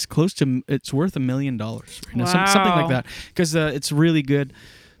was saying it's worth $1 million right now, something like that, because it's really good.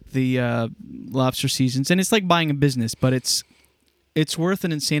 The lobster seasons, and it's like buying a business, but it's worth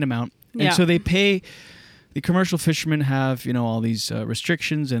an insane amount. And so they pay. The commercial fishermen have all these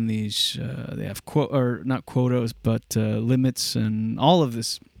restrictions and these they have not quotas but limits and all of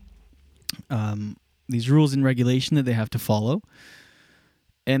this these rules and regulation that they have to follow.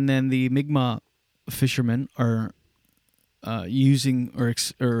 And then the Mi'kmaq fishermen are using or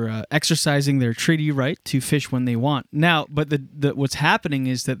exercising their treaty right to fish when they want. Now, but what's happening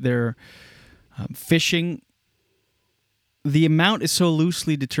is that they're fishing. The amount is so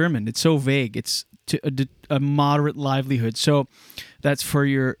loosely determined. It's so vague. It's to a moderate livelihood. So that's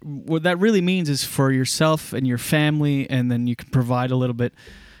for what that really means is for yourself and your family, and then you can provide a little bit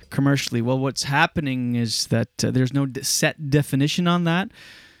commercially. Well, what's happening is that there's no set definition on that.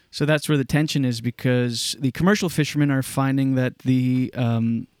 So that's where the tension is, because the commercial fishermen are finding that the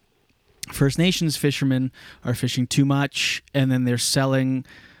First Nations fishermen are fishing too much, and then they're selling...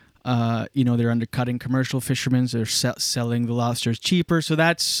 they're undercutting commercial fishermen. They're selling the lobsters cheaper. So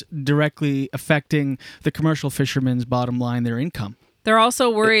that's directly affecting the commercial fishermen's bottom line, their income. They're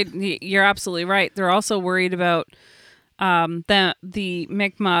also worried. You're absolutely right. They're also worried about the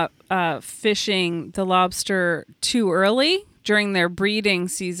Mi'kmaq fishing the lobster too early during their breeding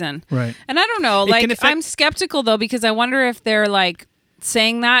season. Right. And I don't know. I'm skeptical, though, because I wonder if they're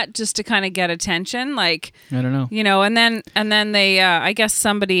saying that just to kind of get attention, I don't know, and then they I guess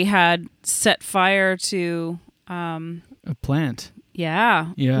somebody had set fire to a plant.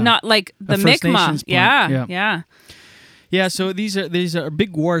 Yeah. Not like the Mi'kmaq. Yeah. So these are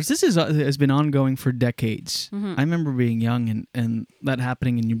big wars. This has been ongoing for decades. I remember being young and that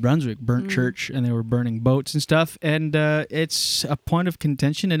happening in New Brunswick, burnt church, and they were burning boats and stuff, and it's a point of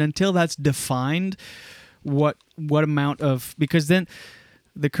contention. And until that's defined, what amount of, because then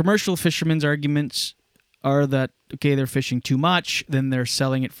the commercial fishermen's arguments are that they're fishing too much, then they're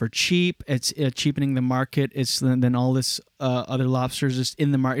selling it for cheap, it's cheapening the market, it's then all this other lobsters just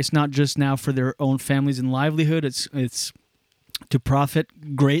in the market. It's not just now for their own families and livelihood, it's to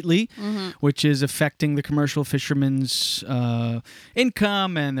profit greatly, which is affecting the commercial fishermen's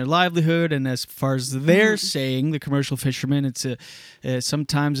income and their livelihood. And as far as they're saying, the commercial fishermen, it's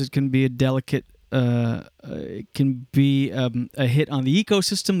sometimes it can be a delicate it can be a hit on the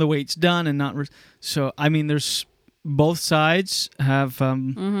ecosystem the way it's done, and not so. I mean, there's both sides have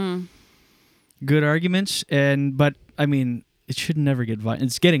good arguments, but I mean, it should never get violent.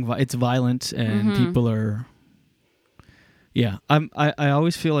 It's getting it's violent, and people are. Yeah, I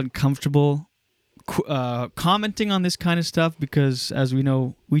always feel uncomfortable commenting on this kind of stuff because, as we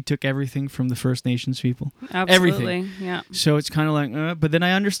know, we took everything from the First Nations people. Absolutely, everything. yeah. So it's kind of like, but then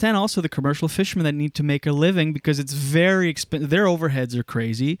I understand also the commercial fishermen that need to make a living because it's very expensive. Their overheads are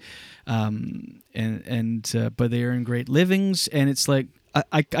crazy, but they earn great livings, and it's like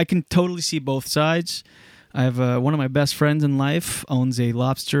I can totally see both sides. I have one of my best friends in life owns a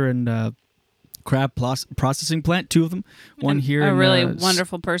lobster and crab processing plant, two of them. One here. A really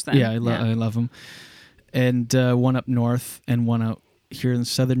wonderful person. Yeah, I love him. And one up north and one out here in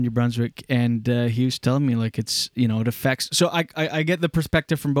southern New Brunswick. And he was telling me, like, it's, it affects. So I get the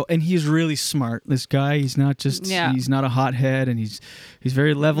perspective from both. And he's really smart, this guy. He's not just, he's not a hothead. And he's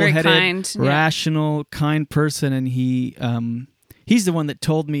very level-headed, very kind, rational, kind person. And he's the one that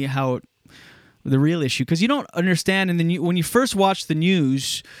told me how the real issue. Because you don't understand. And then when you first watch the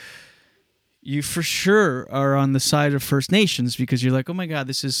news, you for sure are on the side of First Nations because you're like, oh my God,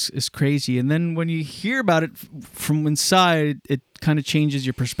 this is crazy. And then when you hear about it from inside, it kind of changes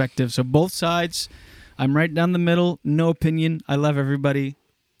your perspective. So both sides, I'm right down the middle, no opinion. I love everybody.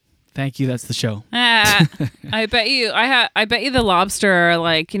 Thank you. That's the show. I bet you the lobster are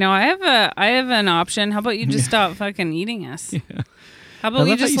like, I have an option. How about you just stop fucking eating us? Yeah. How about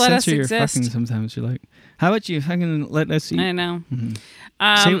we just let us exist? Fucking sometimes you're like, how about you fucking let us eat? I know.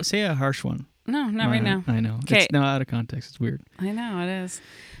 Mm-hmm. Say a harsh one. No, not right now. I know. Okay. It's now out of context. It's weird. I know it is.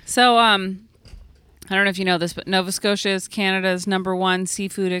 So, I don't know if you know this, but Nova Scotia is Canada's #1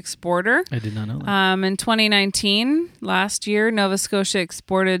 seafood exporter. I did not know that. In 2019, last year, Nova Scotia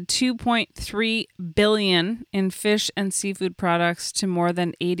exported $2.3 billion in fish and seafood products to more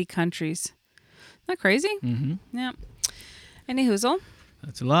than 80 countries. Isn't that crazy? Mm-hmm. Yeah. Any hoozle?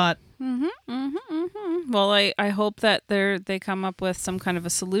 That's a lot. Well, I hope that they come up with some kind of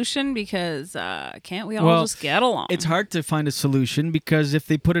a solution because can't we all just get along? It's hard to find a solution because if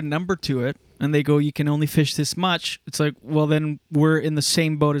they put a number to it and they go, you can only fish this much, it's like, well, then we're in the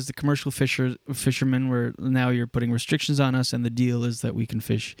same boat as the commercial fishermen where now you're putting restrictions on us and the deal is that we can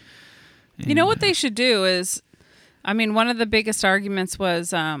fish. And, you know what they should do is, one of the biggest arguments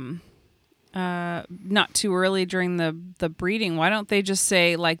was not too early during the breeding. Why don't they just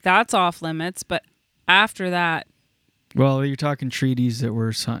say, like, that's off limits, but after that... Well, you're talking treaties that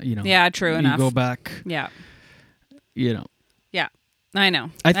were, Yeah, true enough. You go back... Yeah. Yeah, I know.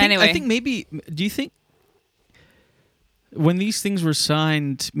 I think, anyway. I think maybe... Do you think... When these things were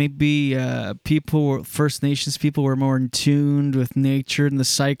signed, maybe First Nations people were more in tune with nature and the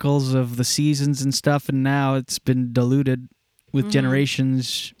cycles of the seasons and stuff, and now it's been diluted with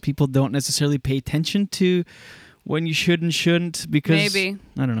generations. People don't necessarily pay attention to when you should and shouldn't because... Maybe.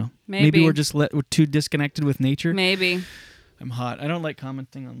 I don't know. Maybe we're just we're too disconnected with nature. Maybe. I'm hot. I don't like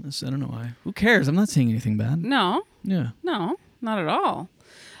commenting on this. I don't know why. Who cares? I'm not saying anything bad. No. Yeah. No, not at all.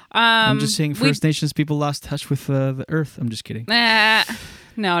 I'm just saying First Nations people lost touch with the earth. I'm just kidding. No.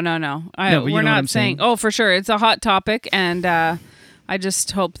 We're not saying. Oh, for sure. It's a hot topic, and I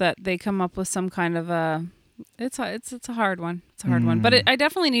just hope that they come up with some kind of a... It's a hard one. It's a hard one. But I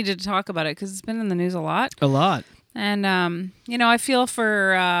definitely needed to talk about it because it's been in the news a lot. A lot. And, I feel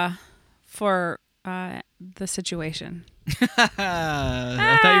for the situation.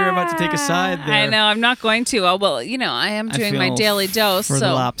 I thought you were about to take a side there. I know. I'm not going to. I am doing my daily dose. For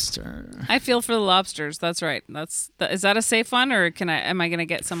the lobster. I feel for the lobsters. That's right. Is that a safe one, or am I going to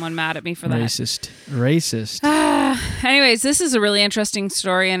get someone mad at me for that? Racist. Anyways, this is a really interesting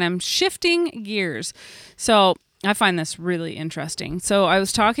story, and I'm shifting gears. So I find this really interesting. So I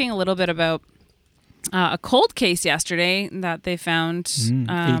was talking a little bit about a cold case yesterday that they found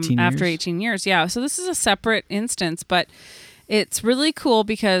after 18 years. Yeah, so this is a separate instance, but it's really cool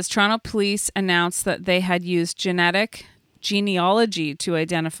because Toronto police announced that they had used genetic genealogy to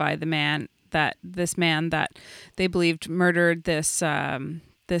identify this man that they believed murdered this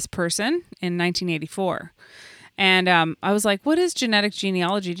person in 1984. And I was like, what is genetic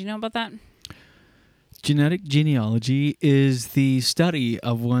genealogy? Do you know about that? Genetic genealogy is the study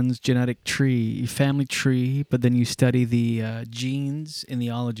of one's genetic tree, family tree, but then you study the genes in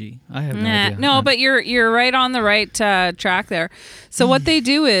the ology. I have no idea. No, but you're right on the right track there. So what they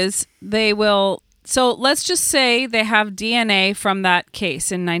do is they will... So let's just say they have DNA from that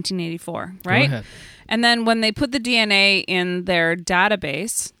case in 1984, right? Go ahead. And then when they put the DNA in their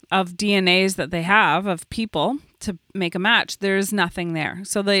database of DNAs that they have of people to make a match, there's nothing there.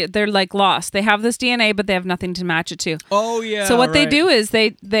 So they're like lost. They have this DNA, but they have nothing to match it to. Oh yeah. So what they do is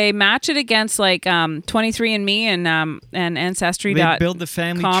they match it against like 23andMe and Ancestry. They build the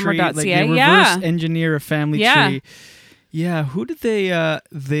family tree, .ca. like they reverse engineer a family tree. Yeah, who did they? That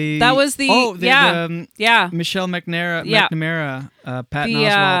was the Michelle McNamara, Yeah. Patton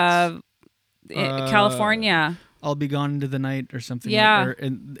the Oswalt, California. I'll be gone into the night or something. Yeah. Or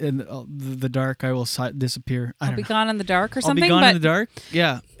in the dark, I will disappear. I'll be gone in the dark or I'll something. be gone in the dark.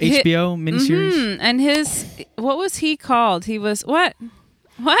 Yeah, HBO miniseries. And what was he called? He was what?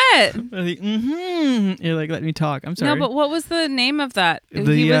 What? You're like, let me talk. I'm sorry. No, but what was the name of that? The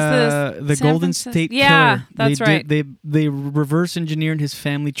he was the San Golden Francisco- State Yeah, Killer. that's right. They reverse engineered his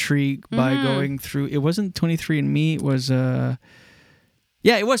family tree by going through. It wasn't 23andMe. It was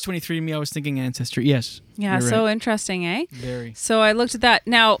it was 23andMe. I was thinking Ancestry. Yes. Yeah, you're so right. interesting, eh? Very. So I looked at that.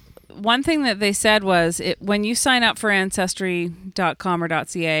 Now, one thing that they said was when you sign up for Ancestry.com or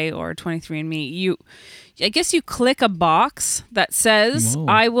 .ca or 23andMe, I guess you click a box that says, Whoa.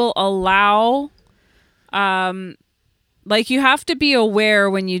 I will allow, like you have to be aware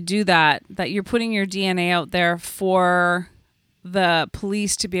when you do that you're putting your DNA out there for the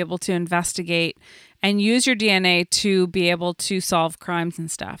police to be able to investigate and use your DNA to be able to solve crimes and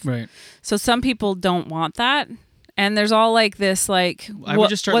stuff. Right. So some people don't want that. And there's all like this, like, I would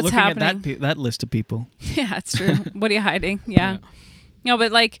just start what's looking happening? at that list of people. Yeah, it's true. What are you hiding? Yeah. No,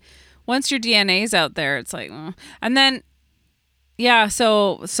 but like once your DNA's out there, it's like, and then, yeah.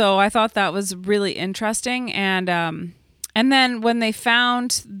 So I thought that was really interesting. And then when they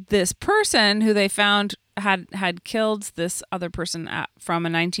found this person who they found had killed this other person from a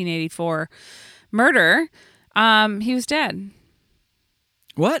 1984 murder, he was dead.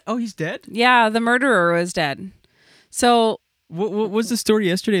 What? Oh, he's dead? Yeah, the murderer was dead. So what was the story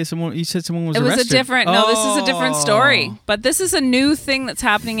yesterday? You said someone was arrested. It was a different. No, this is a different story. But this is a new thing that's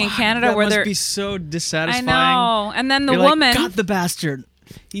happening in Canada that where must they're. be so dissatisfying. I know. And then the You're woman. Like, got the bastard.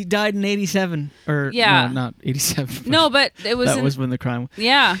 He died in 87 or Yeah. no, not 87. No, but it was. That was when the crime.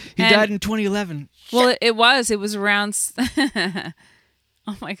 Yeah. He died in 2011. Well, it was. It was around.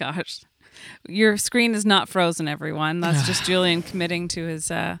 Oh my gosh. Your screen is not frozen, everyone. That's just Julian committing to his.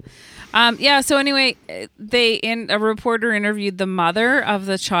 So anyway, a reporter interviewed the mother of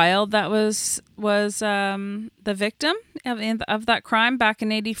the child that was the victim of that crime back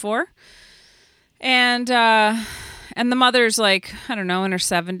in '84, and the mother's like, I don't know, in her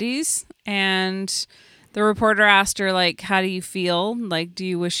 70s, and the reporter asked her, like, how do you feel? Like, do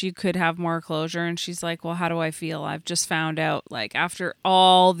you wish you could have more closure? And she's like, well, how do I feel? I've just found out, like, after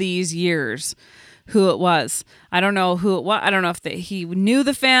all these years, who it was. I don't know who it was. I don't know if he knew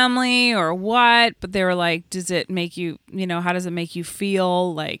the family or what, but they were like, does it make you, how does it make you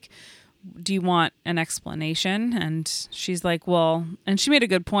feel? Like, do you want an explanation? And she's like, well, and she made a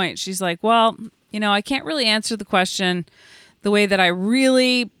good point. She's like, well, I can't really answer the question the way that I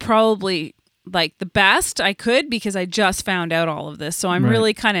really probably like the best I could because I just found out all of this. So I'm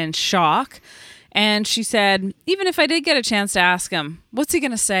really kind of in shock. And she said, even if I did get a chance to ask him, what's he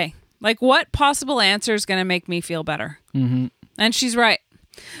going to say? Like, what possible answer is going to make me feel better? Mm-hmm. And she's right.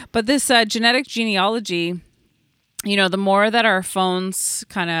 But this genetic genealogy, the more that our phones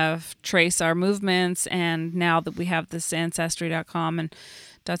kind of trace our movements, and now that we have this Ancestry.com and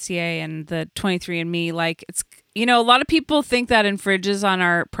 .ca and the 23andMe, like it's, a lot of people think that infringes on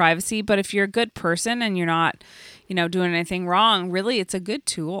our privacy, but if you're a good person and you're not, doing anything wrong, really it's a good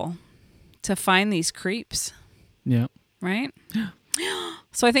tool to find these creeps. Yeah. Right?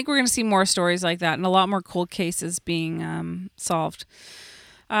 So I think we're going to see more stories like that and a lot more cold cases being solved.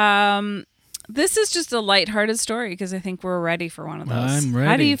 This is just a lighthearted story because I think we're ready for one of those. I'm ready.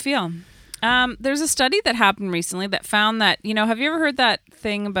 How do you feel? There's a study that happened recently that found that, have you ever heard that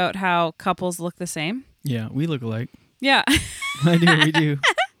thing about how couples look the same? Yeah, we look alike. Yeah. I do, we do.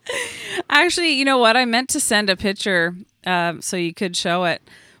 Actually, you know what? I meant to send a picture so you could show it.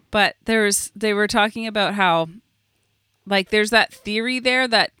 But they were talking about how, like, there's that theory there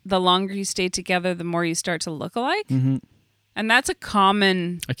that the longer you stay together, the more you start to look alike. Mm-hmm. And that's a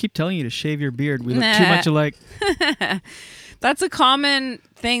common... I keep telling you to shave your beard. We look too much alike. That's a common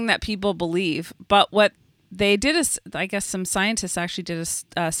thing that people believe. But what they did is, I guess some scientists actually did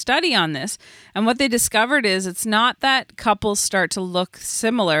a study on this. And what they discovered is it's not that couples start to look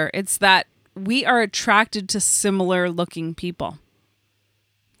similar. It's that we are attracted to similar looking people.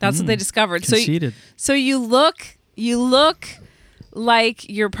 That's what they discovered. Conceited. So you look like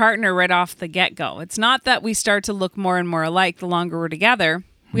your partner right off the get-go. It's not that we start to look more and more alike the longer we're together.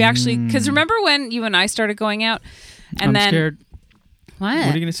 We actually, because remember when you and I started going out, and I'm scared. What?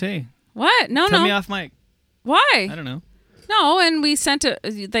 What are you gonna say? What? No. Tell me off mic. Why? I don't know. No, and we sent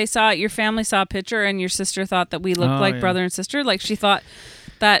your family saw a picture, and your sister thought that we looked like brother and sister. Like she thought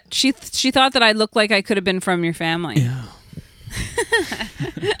that she thought that I looked like I could have been from your family. Yeah.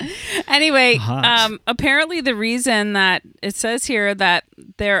 Anyway, Hot. apparently the reason that it says here that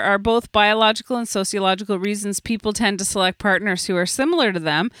there are both biological and sociological reasons people tend to select partners who are similar to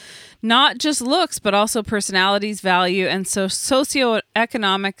them, not just looks, but also personalities, value, and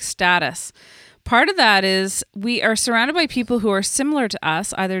socioeconomic status. Part of that is we are surrounded by people who are similar to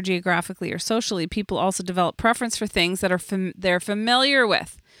us, either geographically or socially. People also develop preference for things that are they're familiar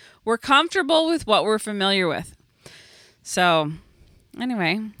with. We're comfortable with what we're familiar with. So,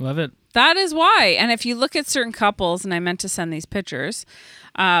 anyway. Love it. That is why. And if you look at certain couples, and I meant to send these pictures,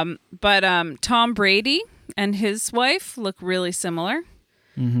 but Tom Brady and his wife look really similar.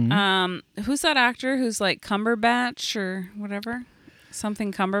 Mm-hmm. Who's that actor who's like Cumberbatch or whatever?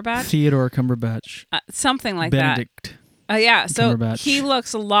 Something Cumberbatch? Theodore Cumberbatch. Something like Benedict that. Yeah, so Cumberbatch. he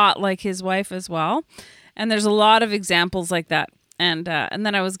looks a lot like his wife as well. And there's a lot of examples like that. And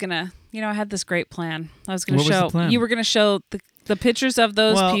then I was going to, I had this great plan. I was going to What was show, the plan? you were going to show the pictures of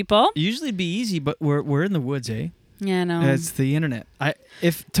those people. Usually it'd be easy, but we're in the woods, eh? Yeah, no. It's the internet.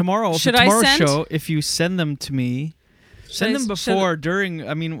 If tomorrow's show, if you send them to me, send them before, during.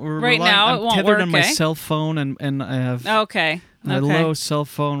 I mean, we're right now. I'm It won't tethered work, on my eh? cell phone, and I have Okay. a low cell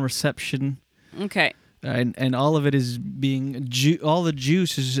phone reception. Okay. And all of it is being all the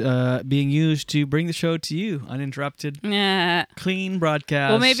juice is being used to bring the show to you uninterrupted. Yeah. Clean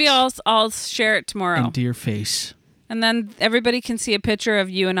broadcast. Well, maybe I'll share it tomorrow. into your face. And then everybody can see a picture of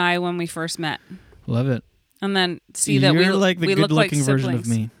you and I when we first met. Love it. And then see that You're like the we look like good-looking version of siblings.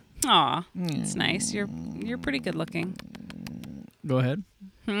 me. Aw, it's nice. You're pretty good looking. Go ahead.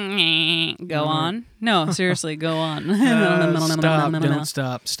 Go on. No, seriously, go on. Stop. Don't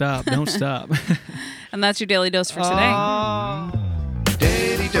stop. Stop. Don't stop. And that's your daily dose for today.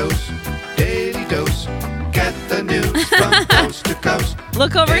 Daily dose. Daily dose. Get the news from coast to coast.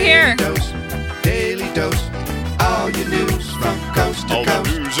 Look over here. Daily dose. All your news from coast to All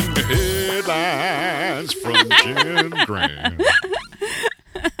coast. the news and headlines from Jen Grant.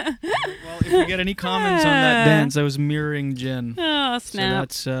 Well, if you get any comments on that dance, I was mirroring Jen. Oh,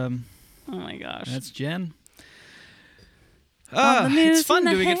 snap. So that's oh my gosh. That's Jen. All the news It's fun and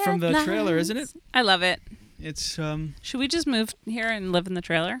the doing it from the trailer, isn't it? I love it. It's Should we just move here and live in the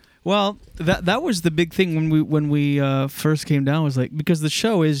trailer? well, that was the big thing when we first came down, was like, because the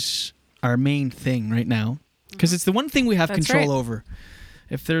show is our main thing right now, because it's the one thing we have That's control right. over.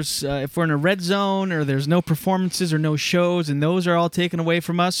 If there's if we're in a red zone, or there's no performances or no shows, and those are all taken away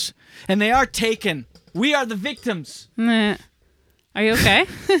from us, and they are taken, we are the victims. Nah. Are you okay?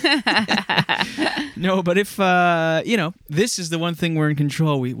 No, but if this is the one thing we're in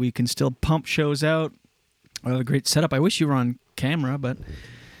control. We can still pump shows out. A great setup. I wish you were on camera, but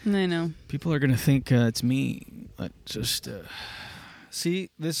I know people are gonna think it's me. Just see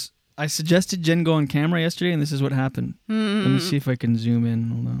this. I suggested Jen go on camera yesterday, and this is what happened. Let me see if I can zoom in.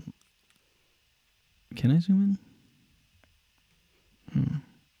 Hold on. Can I zoom in?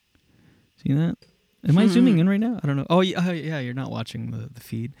 See that? Am I zooming in right now? I don't know. Oh, yeah, you're not watching the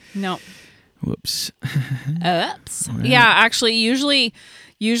feed. No. Whoops. Oops. Yeah, actually,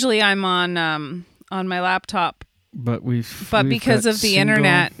 usually I'm on my laptop. But we've because got of the single-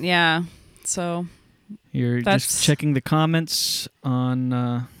 internet, yeah. So You're That's- just checking the comments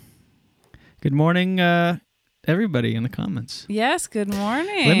on. Good morning, everybody in the comments. yes, good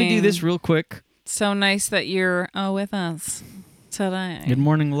morning. Let me do this real quick. So nice that you're with us today. Good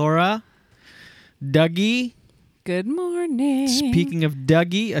morning, Laura. Dougie. Good morning. Speaking of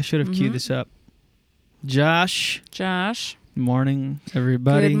Dougie, I should have queued this up. Josh. Morning,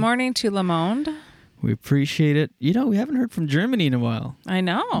 everybody. Good morning to Le Monde. We appreciate it. We haven't heard from Germany in a while. I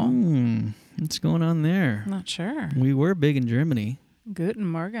know. What's going on there? Not sure. We were big in Germany. Guten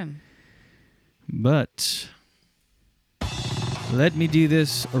Morgen. But let me do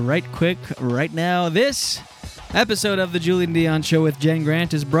this right quick, right now. This episode of the Julian Dion Show with Jen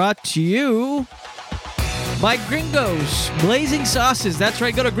Grant is brought to you by Gringo's Blazing Sauces. That's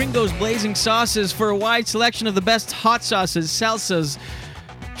right, go to Gringo's Blazing Sauces for a wide selection of the best hot sauces, salsas,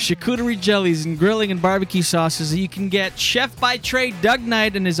 charcuterie jellies, and grilling and barbecue sauces. You can get Chef by Trade Doug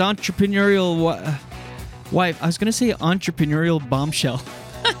Knight and his entrepreneurial wife. I was going to say entrepreneurial bombshell.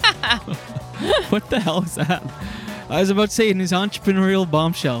 What the hell is that? I was about to say in his entrepreneurial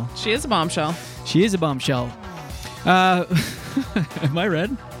bombshell. She is a bombshell. She is a bombshell. Am I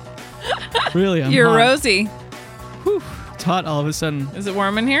red? Really, I'm You're hot. rosy. Whew, it's hot all of a sudden. Is it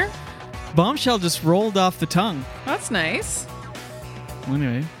warm in here? Bombshell just rolled off the tongue. That's nice.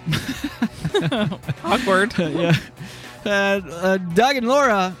 Anyway. Awkward. Yeah. Doug and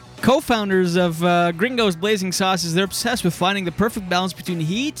Laura, co-founders of Gringo's Blazing Sauces, they're obsessed with finding the perfect balance between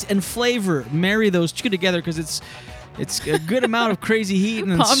heat and flavor. Marry those two together because it's It's a good amount of crazy heat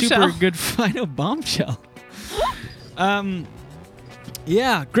and Bombshell. super good. I know, bombshell.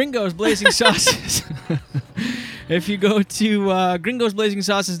 Yeah, Gringo's Blazing Sauces. If you go to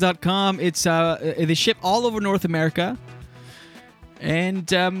gringosblazingsauces.com, it's they ship all over North America. And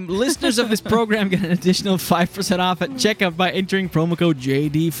listeners of this program get an additional 5% off at checkout by entering promo code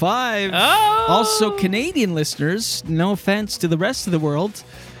JD5. Oh! Also, Canadian listeners, no offense to the rest of the world,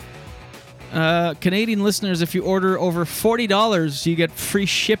 Canadian listeners, if you order over $40, you get free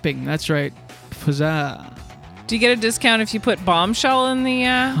shipping. That's right. Huzzah. Do you get a discount if you put bombshell in the...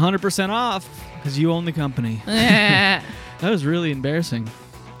 100% off because you own the company. That was really embarrassing.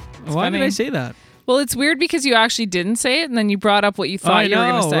 Why funny. did I say that? Well, it's weird because you actually didn't say it, and then you brought up what you thought you were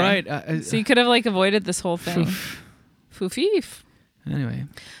going to say. Right. So you could have avoided this whole thing. Foofeef. Anyway.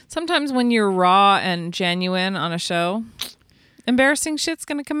 Sometimes when you're raw and genuine on a show, embarrassing shit's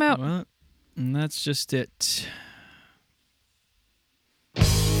going to come out. Well, and that's just it.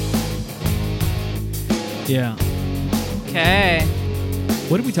 Yeah. Okay.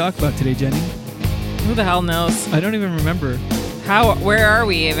 What did we talk about today, Jenny? Who the hell knows? I don't even remember. Where are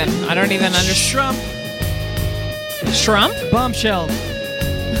we even? I don't even understand. Trump? Bombshell.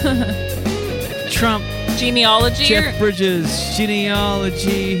 Trump. Genealogy? Jeff Bridges.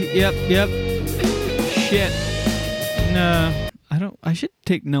 Genealogy. Yep. Shit. No. I should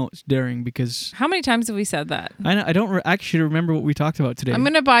take notes during because... How many times have we said that? I don't actually remember what we talked about today. I'm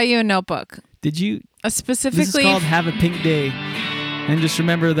going to buy you a notebook. Did you? Specifically... This is called Have a Pink Day. And just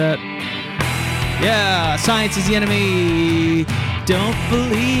remember that... Yeah, science is the enemy. Don't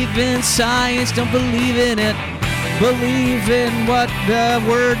believe in science. Don't believe in it. Believe in what the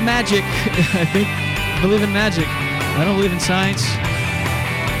word magic. I think believe in magic. I don't believe in science.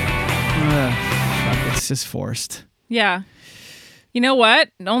 Fuck, it's just forced. Yeah. You know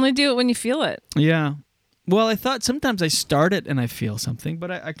what? Only do it when you feel it. Yeah. Well, I thought sometimes I start it and I feel something, but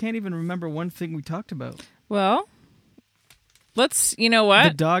I can't even remember one thing we talked about. Well... you know what?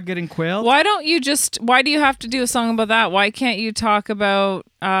 The dog getting quailed? Why do you have to do a song about that? Why can't you talk about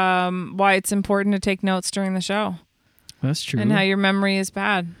why it's important to take notes during the show? That's true. And how your memory is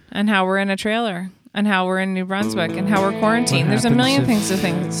bad. And how we're in a trailer. And how we're in New Brunswick. And how we're quarantined. There's a million things to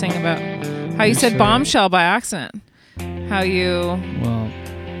sing about. How you said bombshell by accident. How you... Well,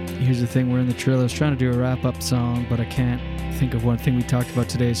 here's the thing. We're in the trailer. I was trying to do a wrap-up song, but I can't think of one thing we talked about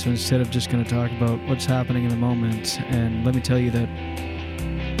today, so instead of just going to talk about what's happening in the moment, and let me tell you that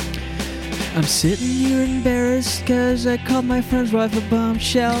I'm sitting here embarrassed because I called my friend's wife a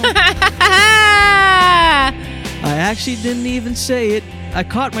bombshell. I actually didn't even say it. I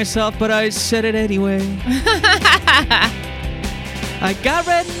caught myself, but I said it anyway. I got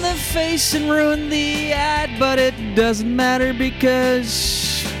red in the face and ruined the ad, but it doesn't matter because...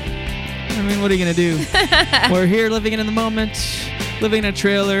 I mean, what are you going to do? We're here living in the moment, living in a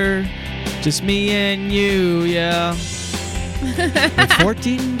trailer, just me and you, yeah.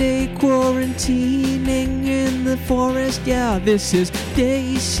 14-day quarantining in the forest, yeah. This is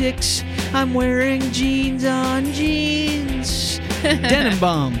day 6. I'm wearing jeans on jeans. Denim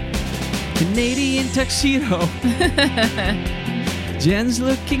bomb. Canadian tuxedo. Jen's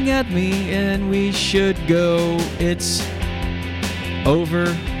looking at me and we should go. It's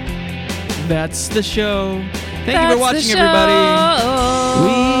over. That's the show. Thank you for watching, everybody.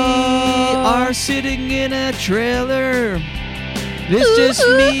 We are sitting in a trailer. It's just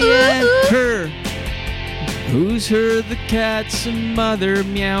me and her. Who's her? The cat's mother.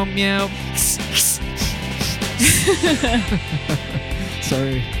 Meow, meow.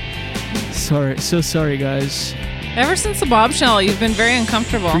 Sorry. So sorry, guys. Ever since the bombshell, you've been very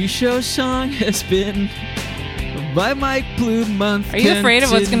uncomfortable. Pre-show song has been... by Mike Bloom month. Are you afraid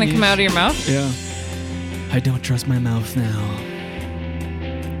of what's going to come out of your mouth? Yeah. I don't trust my mouth now.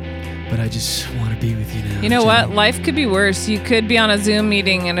 But I just want to be with you now. You know what? Life could be worse. You could be on a Zoom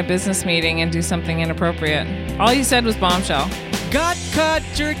meeting and a business meeting and do something inappropriate. All you said was bombshell. Got caught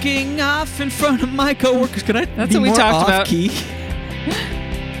jerking off in front of my coworkers. Could I That's be what we more talked off about. Key?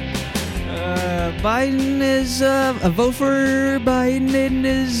 Biden is a vote for Biden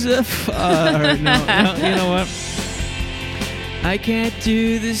is no, you know what? I can't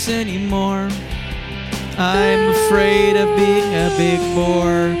do this anymore. I'm afraid of being a big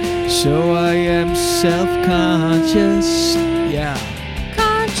bore, so I am self-conscious. Yeah.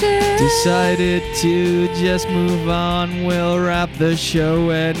 Conscious. Decided to just move on. We'll wrap the show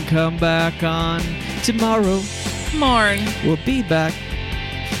and come back on tomorrow. Morn. We'll be back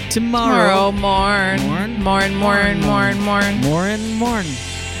tomorrow. Morn.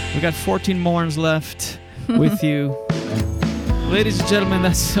 We got 14 morns left with you. Ladies and gentlemen,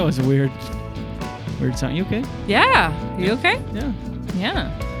 that was weird. Weird sound. You okay? Yeah. You okay? Yeah.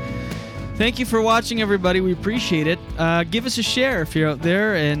 Yeah. Thank you for watching, everybody. We appreciate it. Give us a share if you're out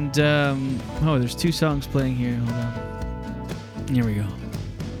there. And, there's 2 songs playing here. Hold on. Here we go.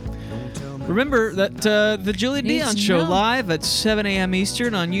 Remember that the Julian Dion Show live at 7 a.m.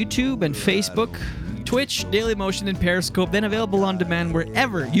 Eastern on YouTube and Facebook, Twitch, Dailymotion, and Periscope. Then available on demand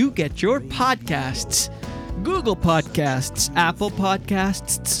wherever you get your podcasts. Google Podcasts, Apple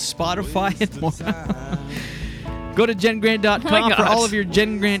Podcasts, Spotify, and more. Go to jengrant.com for all of your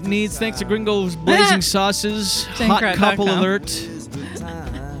Jen Grant needs. Thanks to Gringo's Blazing Sauces. Hot couple alert.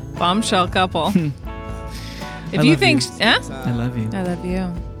 Bombshell couple. If you think... I love you. I love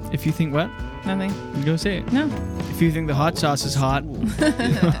you. If you think what? Nothing. Go say it. No. If you think the hot sauce is hot.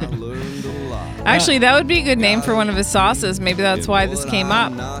 Actually, that would be a good name for one of his sauces. Maybe that's why this came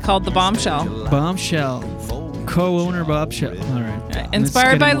up. Called the Bombshell. Bombshell. Co-owner Bombshell. All right.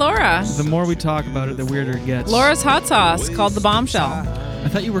 Inspired by Laura. The more we talk about it, the weirder it gets. Laura's hot sauce called the Bombshell. I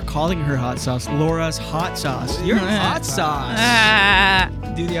thought you were calling her hot sauce. Laura's hot sauce. You're hot sauce.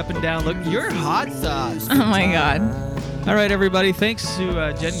 Do the up and down look. You're hot sauce. Oh my God. All right, everybody. Thanks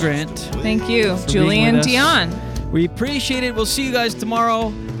to Jen Grant. Thank you, Julian Dion. We appreciate it. We'll see you guys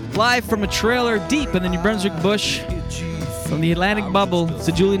tomorrow, live from a trailer deep in the New Brunswick bush. From the Atlantic Bubble, it's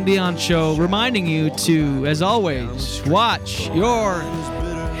the Julian Dion Show, reminding you to, as always, watch your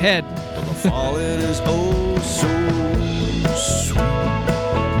head. Falling is oh so sweet.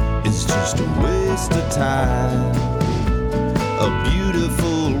 It's just a waste of time, a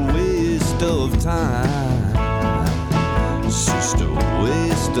beautiful waste of time. It's just a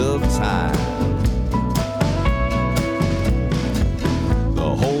waste of time.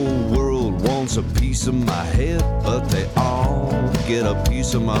 The whole world wants a piece of my head, but they all get a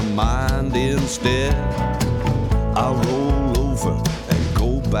piece of my mind instead. I roll over and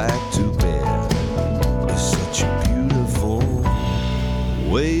go back to bed. It's such a beautiful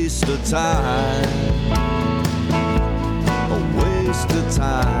waste of time. A waste of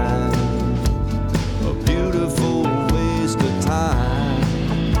time. A beautiful waste of time.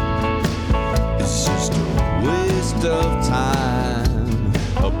 It's just a waste of time.